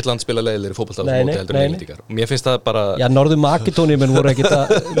hefur ekkert land spila leiðilegri fótbolta heldur en Englendingar og mér finnst það bara Norður Makedóníumenn voru ekkert að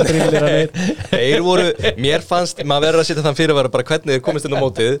þeir voru mér fannst maður verður að setja þann fyrirvara bara hvernig þeir komist inn á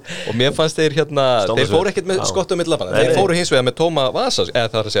mótið og mér fannst þeir þeir fóru ekkert með skottu milli lappanna þeir fóru hins vegar með Tóma Vasa eða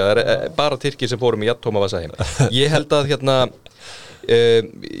það að segja það er bara Tyrkir sem fóru með Tóma Vasa heim ég held að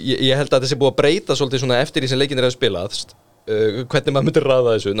ég held að þessi búið að breyta svolítið svona eftir því sem leikinir hefur spilað hvernig maður myndir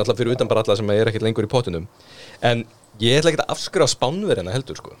ræða þessu náttúrulega fyrir utan bara alla sem er ekkert lengur í pottunum en ég ætla ekki að afskrifa Spánverjana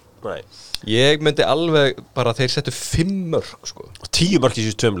heldur sko ég myndi alveg bara þeir settu 5 mörk sko 10 mörk í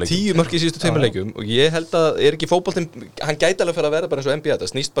síðustu tveimur leikjum og ég held að er ekki fótboltinn hann gæti alveg fyrir að vera bara eins og NBA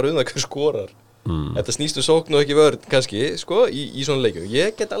þetta snýst bara það hver skorar þetta snýstu sókn og ekki vörn kannski sko í svona leikjum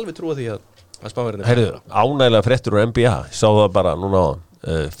ég get alveg trúa því að Spánverjana heyrðu ánægilega fréttur úr NBA sá það bara núna á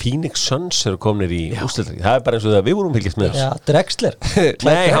Phoenix Suns eru komnir í úrslitin það er bara eins og það við vorum fylgjast með Drexler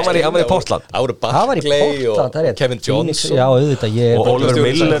nei, hann var í Portland það voru Barkley og Kevin Johnson og Oliver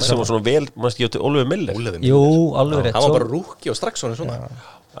Miller sem var svona vel Oliver Miller jú, alveg rétt hann var bara rúki og strax svona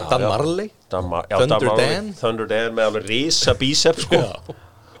Dan Marley Thunder Dan með alveg risa bíceps sko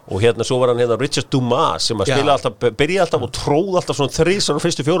og svo var hann Richard Dumas sem að spila alltaf, byrja alltaf og tróð alltaf svona 3 á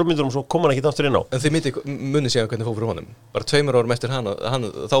fyrstu 4 mínútur og svo kom hann ekki aftur inn á en þið munið síðan hvernig fór fyrir honum bara 2 árum eftir hann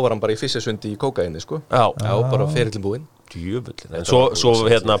þá var hann bara í Fiskesund í kókaini sko bara ferillin búinn djöfullin en svo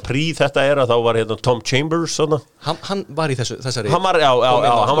príð þetta er að þá var Tom Chambers hann var í þessari hann var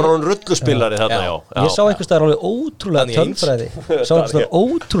hann rulluspillari ég sá einhvers staðar alveg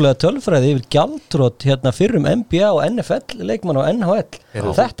ótrúlega tölfræði yfir gjaldþrot fyrrum NBA og NFL leikmann og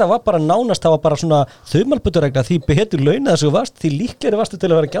NHL þetta var bara nánast það var bara svona þumalputurregla því betur launað þessu varst því líklegri varstu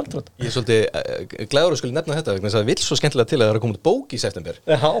til að vera gjaldþrot ég er svolítið glæður að skuli nefna þetta vegna þess að það vill svo skemmtilega til að það er að koma út bók í september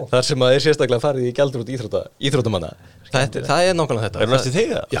þar sem að er sérstaklega farið í gjaldþrot íþróttamanna það er nákvæmlega þetta er næstu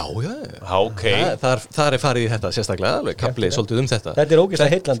þig það? Já okay. það er farið í þetta sérstaklega alveg kapli svolítið þetta þetta er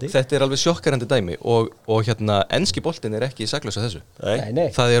ógeðslega heillandi þetta er alveg sjokkerandi dæmi og enski boltinn er ekki saklaus af þessu nei.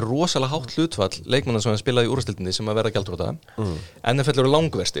 Það er rosalega hátt hlutfall leikmanna sem spilaði í úrvalsdeildinni sem að vera gjaldþrota NFL eru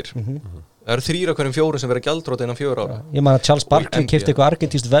langverstir það eru 3 af hverjum 4 sem vera gjaldþrota innan 4 ára ég man að Charles Barkley keypti eitthvað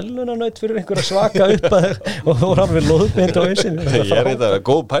argentískt velunarnaut fyrir einhverja svaka upp og þú var alveg loðbeint á hausinn ég er þetta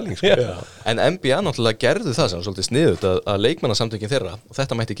góð pæling sko. en NBA náttúrulega gerðu það sem svolítið sniðut að leikmannasamtökin þeirra og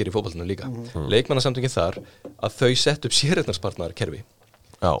þetta mætti gera í fótboltinu líka leikmannasamtökin þar að þau sett upp sérheyrnarspartnaðarkerfi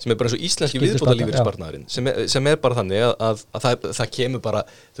sem er bara eins og íslenski viðbótarlífeyrissparnaðurinn sem er bara þannig að það kemur bara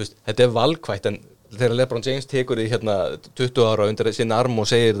þetta er valkvætt en þegar LeBron James tekur í 20 ára undir sinna arm og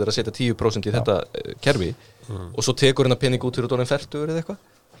segir þeir að setja 10% í þetta kerfi og svo tekur hennar pening út fyrir dónin 40 eða eitthvað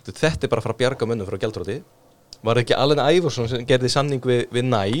þetta er bara að fara að bjarga mönnum frá gjaldþroti var ekki Allen Iverson sem gerði samning við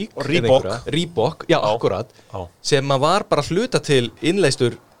Nike og Reebok já, akkurat sem að var bara hluta til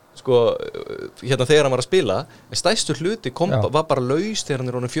innleistur sko, hérna þegar hann var að spila en stærstur hluti var bara laus þegar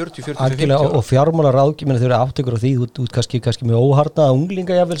hann orðinn 40-50 og fjármálar ráðgjum þau eru áttökur á því út kannski með óharnaða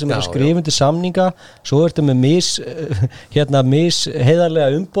unglinga jafnvel sem eru skrifundi samninga svo ertu með mis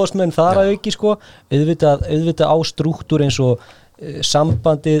heiðarlega umbóðsmenn þar að auki sko auðvitað á strúktúr eins og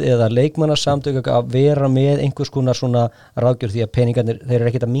sambandið eða leikmannasamtök að vera með einhvers konar svona ráðgjör því að peningarnir þeir eru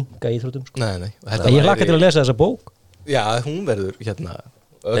ekkert að minnka íþróttum sko. Nei. Ég hlakka til að lesa þessa bók. Já, hún verður hérna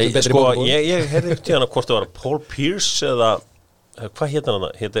sko, ég heyrði ekkert hérna hvort það var Paul Pierce eða hvað hérna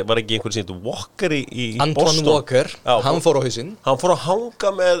hann var ekki einhver sem Walker í Antoine Boston Walker, hann fór á hausinn hann fór að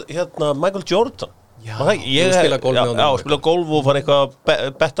hanga með hérna Michael Jordan ég spila golf með honum spila golf og fara eitthvað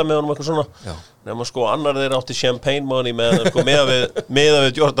að betta með honum eitthvað svona nema sko annar þeir átti champagne money með sko meða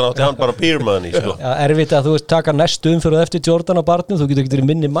við Jordan átti hann bara beer money sko. Erfitt að þú veist taka næstu umfyrir eftir Jordan á barnum þú getur ekki verið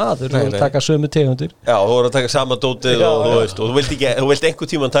minni maður þú taka sömu tegundir þú voru að taka sama dótið og þú vilt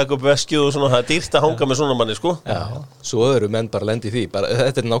einhver tíma taka upp veskið og svona það dýrt að hanga með svona manni sko svo eru menn bara lendi í því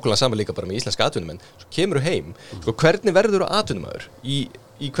þetta nákvæmlega saman líka bara með íslenska atvinnumenn svo kemur þú heim sko hvernig verður þú atvinnumaður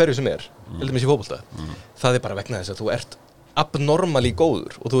í hverju sem heldur mér sér fótbolta það bara vegna þess að þú ert abnormali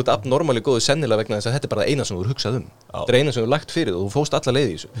góður og þú ert abnormali góður sennilega vegna þess að þetta bara eina sem þú hugsað þetta eina sem þú lagt fyrir og þú fóst alla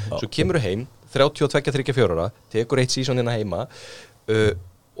leið í þessu svo kemur þú heim, 32-34 ára tekur eitt sísonina heima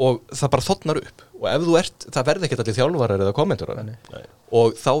og það bara þotnar upp og ef þú það verður ekkert allir þjálfarar eða kommentorar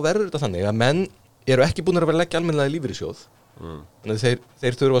og þá verður þetta þannig að menn eru ekki búin að vera að leggja almennilega í lífeyrissjóð þannig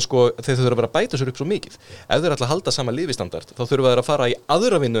þeir þurfa að vera að bæta sér upp svo mikið ef þeir ætla að halda sama lífistandard þá þurfa þeir að fara í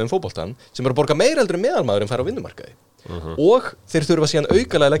aðra vinnu fótboltan sem eru að borga meira eldri meðalmaður en fara á vinnumarkaði og þeir þurfa síðan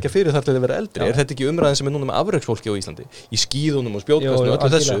aukalega að leggja fyrir þar til þeir vera eldri er þetta ekki umræðin sem núna með afreksfólki á Íslandi í skíðunum og spjótkastinu og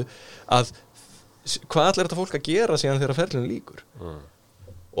öllu þessu að hvað allir þetta fólk að gera síðan þegar ferlinu lýkur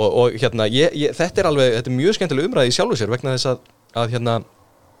og hérna þetta er mjög skemmtileg umræði í sjálfu sér vegna þess að hérna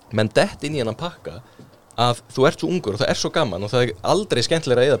menn dett inn í hennan pakka að þú ert svo ungur og það er svo gaman og það er aldrei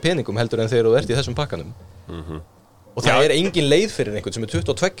skemmtilega að eyða peningum heldur en þegar þú ert í þessum pakkanum og það er engin leið fyrir einhvern sem er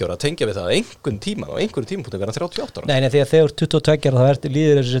 22 ára að tengja við það að einhvern tíma á einhverjum tímapunkti vera 38 ára Nei, þegar þeir eru 22 ára þá ertu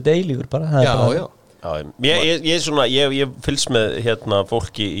líður þessu þetta eilífur bara Ég fylgst með hérna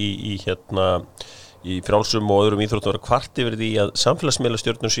fólki í frjálsum og öðrum íþróttum að kvart yfir því að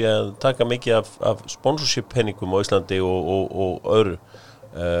samfélagsmiðlastjörnum sé að taka mikið af sponsorship penningum á Íslandi og öðru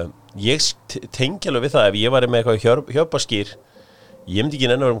ég tengi alveg við það ef ég var með eitthvað hjálpaskýr ég myndi ekki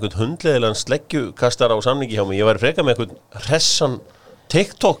nenni að vera einhvern hundleðilegan sleggjukastar á samningi hjá mig ég væri freka með einhvern hressan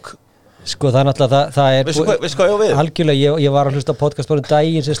TikTok sko það er náttúrulega það er veistu hvað ég á við? Algjörlega, ég var að hlusta á podcast bara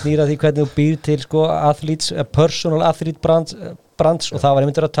daginn sem snýra því hvernig þú býr til sko personal athlete brands og það var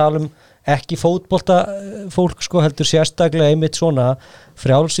einmitt að tala ekki fótbolta fólk sko heldur sérstaklega einmitt svona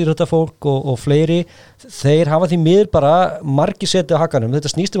frjálsýrhótta fólk og fleiri þeir hafa því miður bara margi seti á hakanum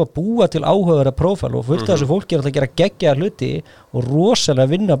þetta snýst að búa til áhugaverða prófæl og fullt af þessu fólki er að gera geggjaðar hluti og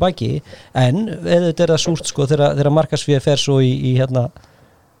rosalega vinna baki en þetta er það súrt sko þegar markaðsféð fer svo í hérna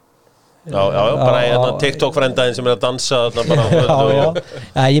bara TikTok-frendaðin sem er að dansa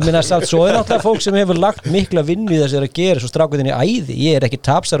ég meina samt svo er náttúrulega fólk sem hefur lagt mikla vinnu í þess að gera svo strákuðin í æði, ég er ekki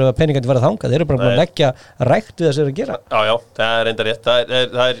tapsar ef að peningandi verða þangað, þeir eru bara að leggja rækt við þess að gera það er enda rétt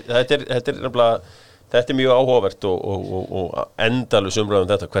þetta er mjög áhugavert og endalaus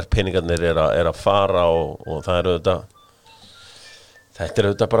umræðum þetta hvert peningarnir er að fara og það er þetta er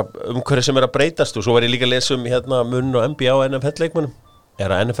auðvitað bara umhverju sem er að breytast og svo var ég líka að lesa hérna munn og NBA og NFL-leikmönnum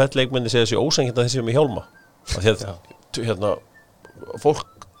er að NFL-leikmenni segja þessi ósængjönd að þessi með hjálma af því að hérna,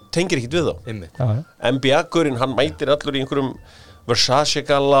 fólk tengir ekkert við þá NBA-gurinn, hann mætir allur í einhverjum Versace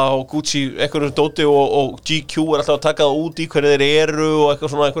galla og Gucci einhverjum dóti og GQ er alltaf að taka það út í hverju þeir eru og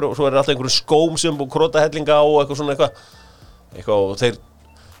eitthvað svona og svo er alltaf einhverjum skóm sem og krótahellinga og eitthvað svona eitthvað og þeir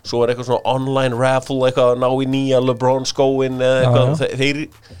svo er eitthvað svona online raffle eitthvað að ná í nýja LeBron skóin eða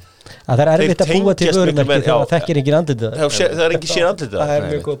eitthvað það er erfitt að búa til vörumerki þegar það þekkir engin andlitið það er engin sér andlitið það er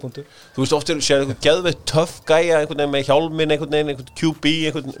mjög góð punktur þú veist ofta sér einhvern geðveitt töff gæja einhvern veginn með hjálminn einhvern QB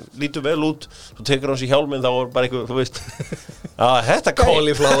einhvern lítur vel út svo tekur hann sér hjálminn þá er bara einhver þú veist þetta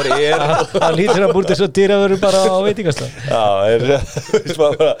cauliflower það lítur að búið svo dýravöru bara á veitingastað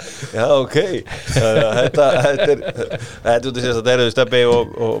ok þetta er þetta er Stebbi og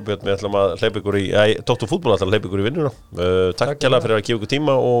Björn við ætlum að hleypa ykkur í Dr. Fútból ætlum að hleypa ykkur í vinnuna takk kærlega fyrir að gefa ykkur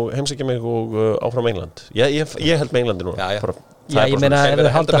tíma og heimsækja mig og áfram England ég held með Englandi núna ég meina ef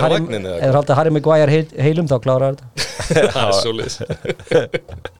þeir halda Harry Maguire heilum þá klárar þetta það er svolítið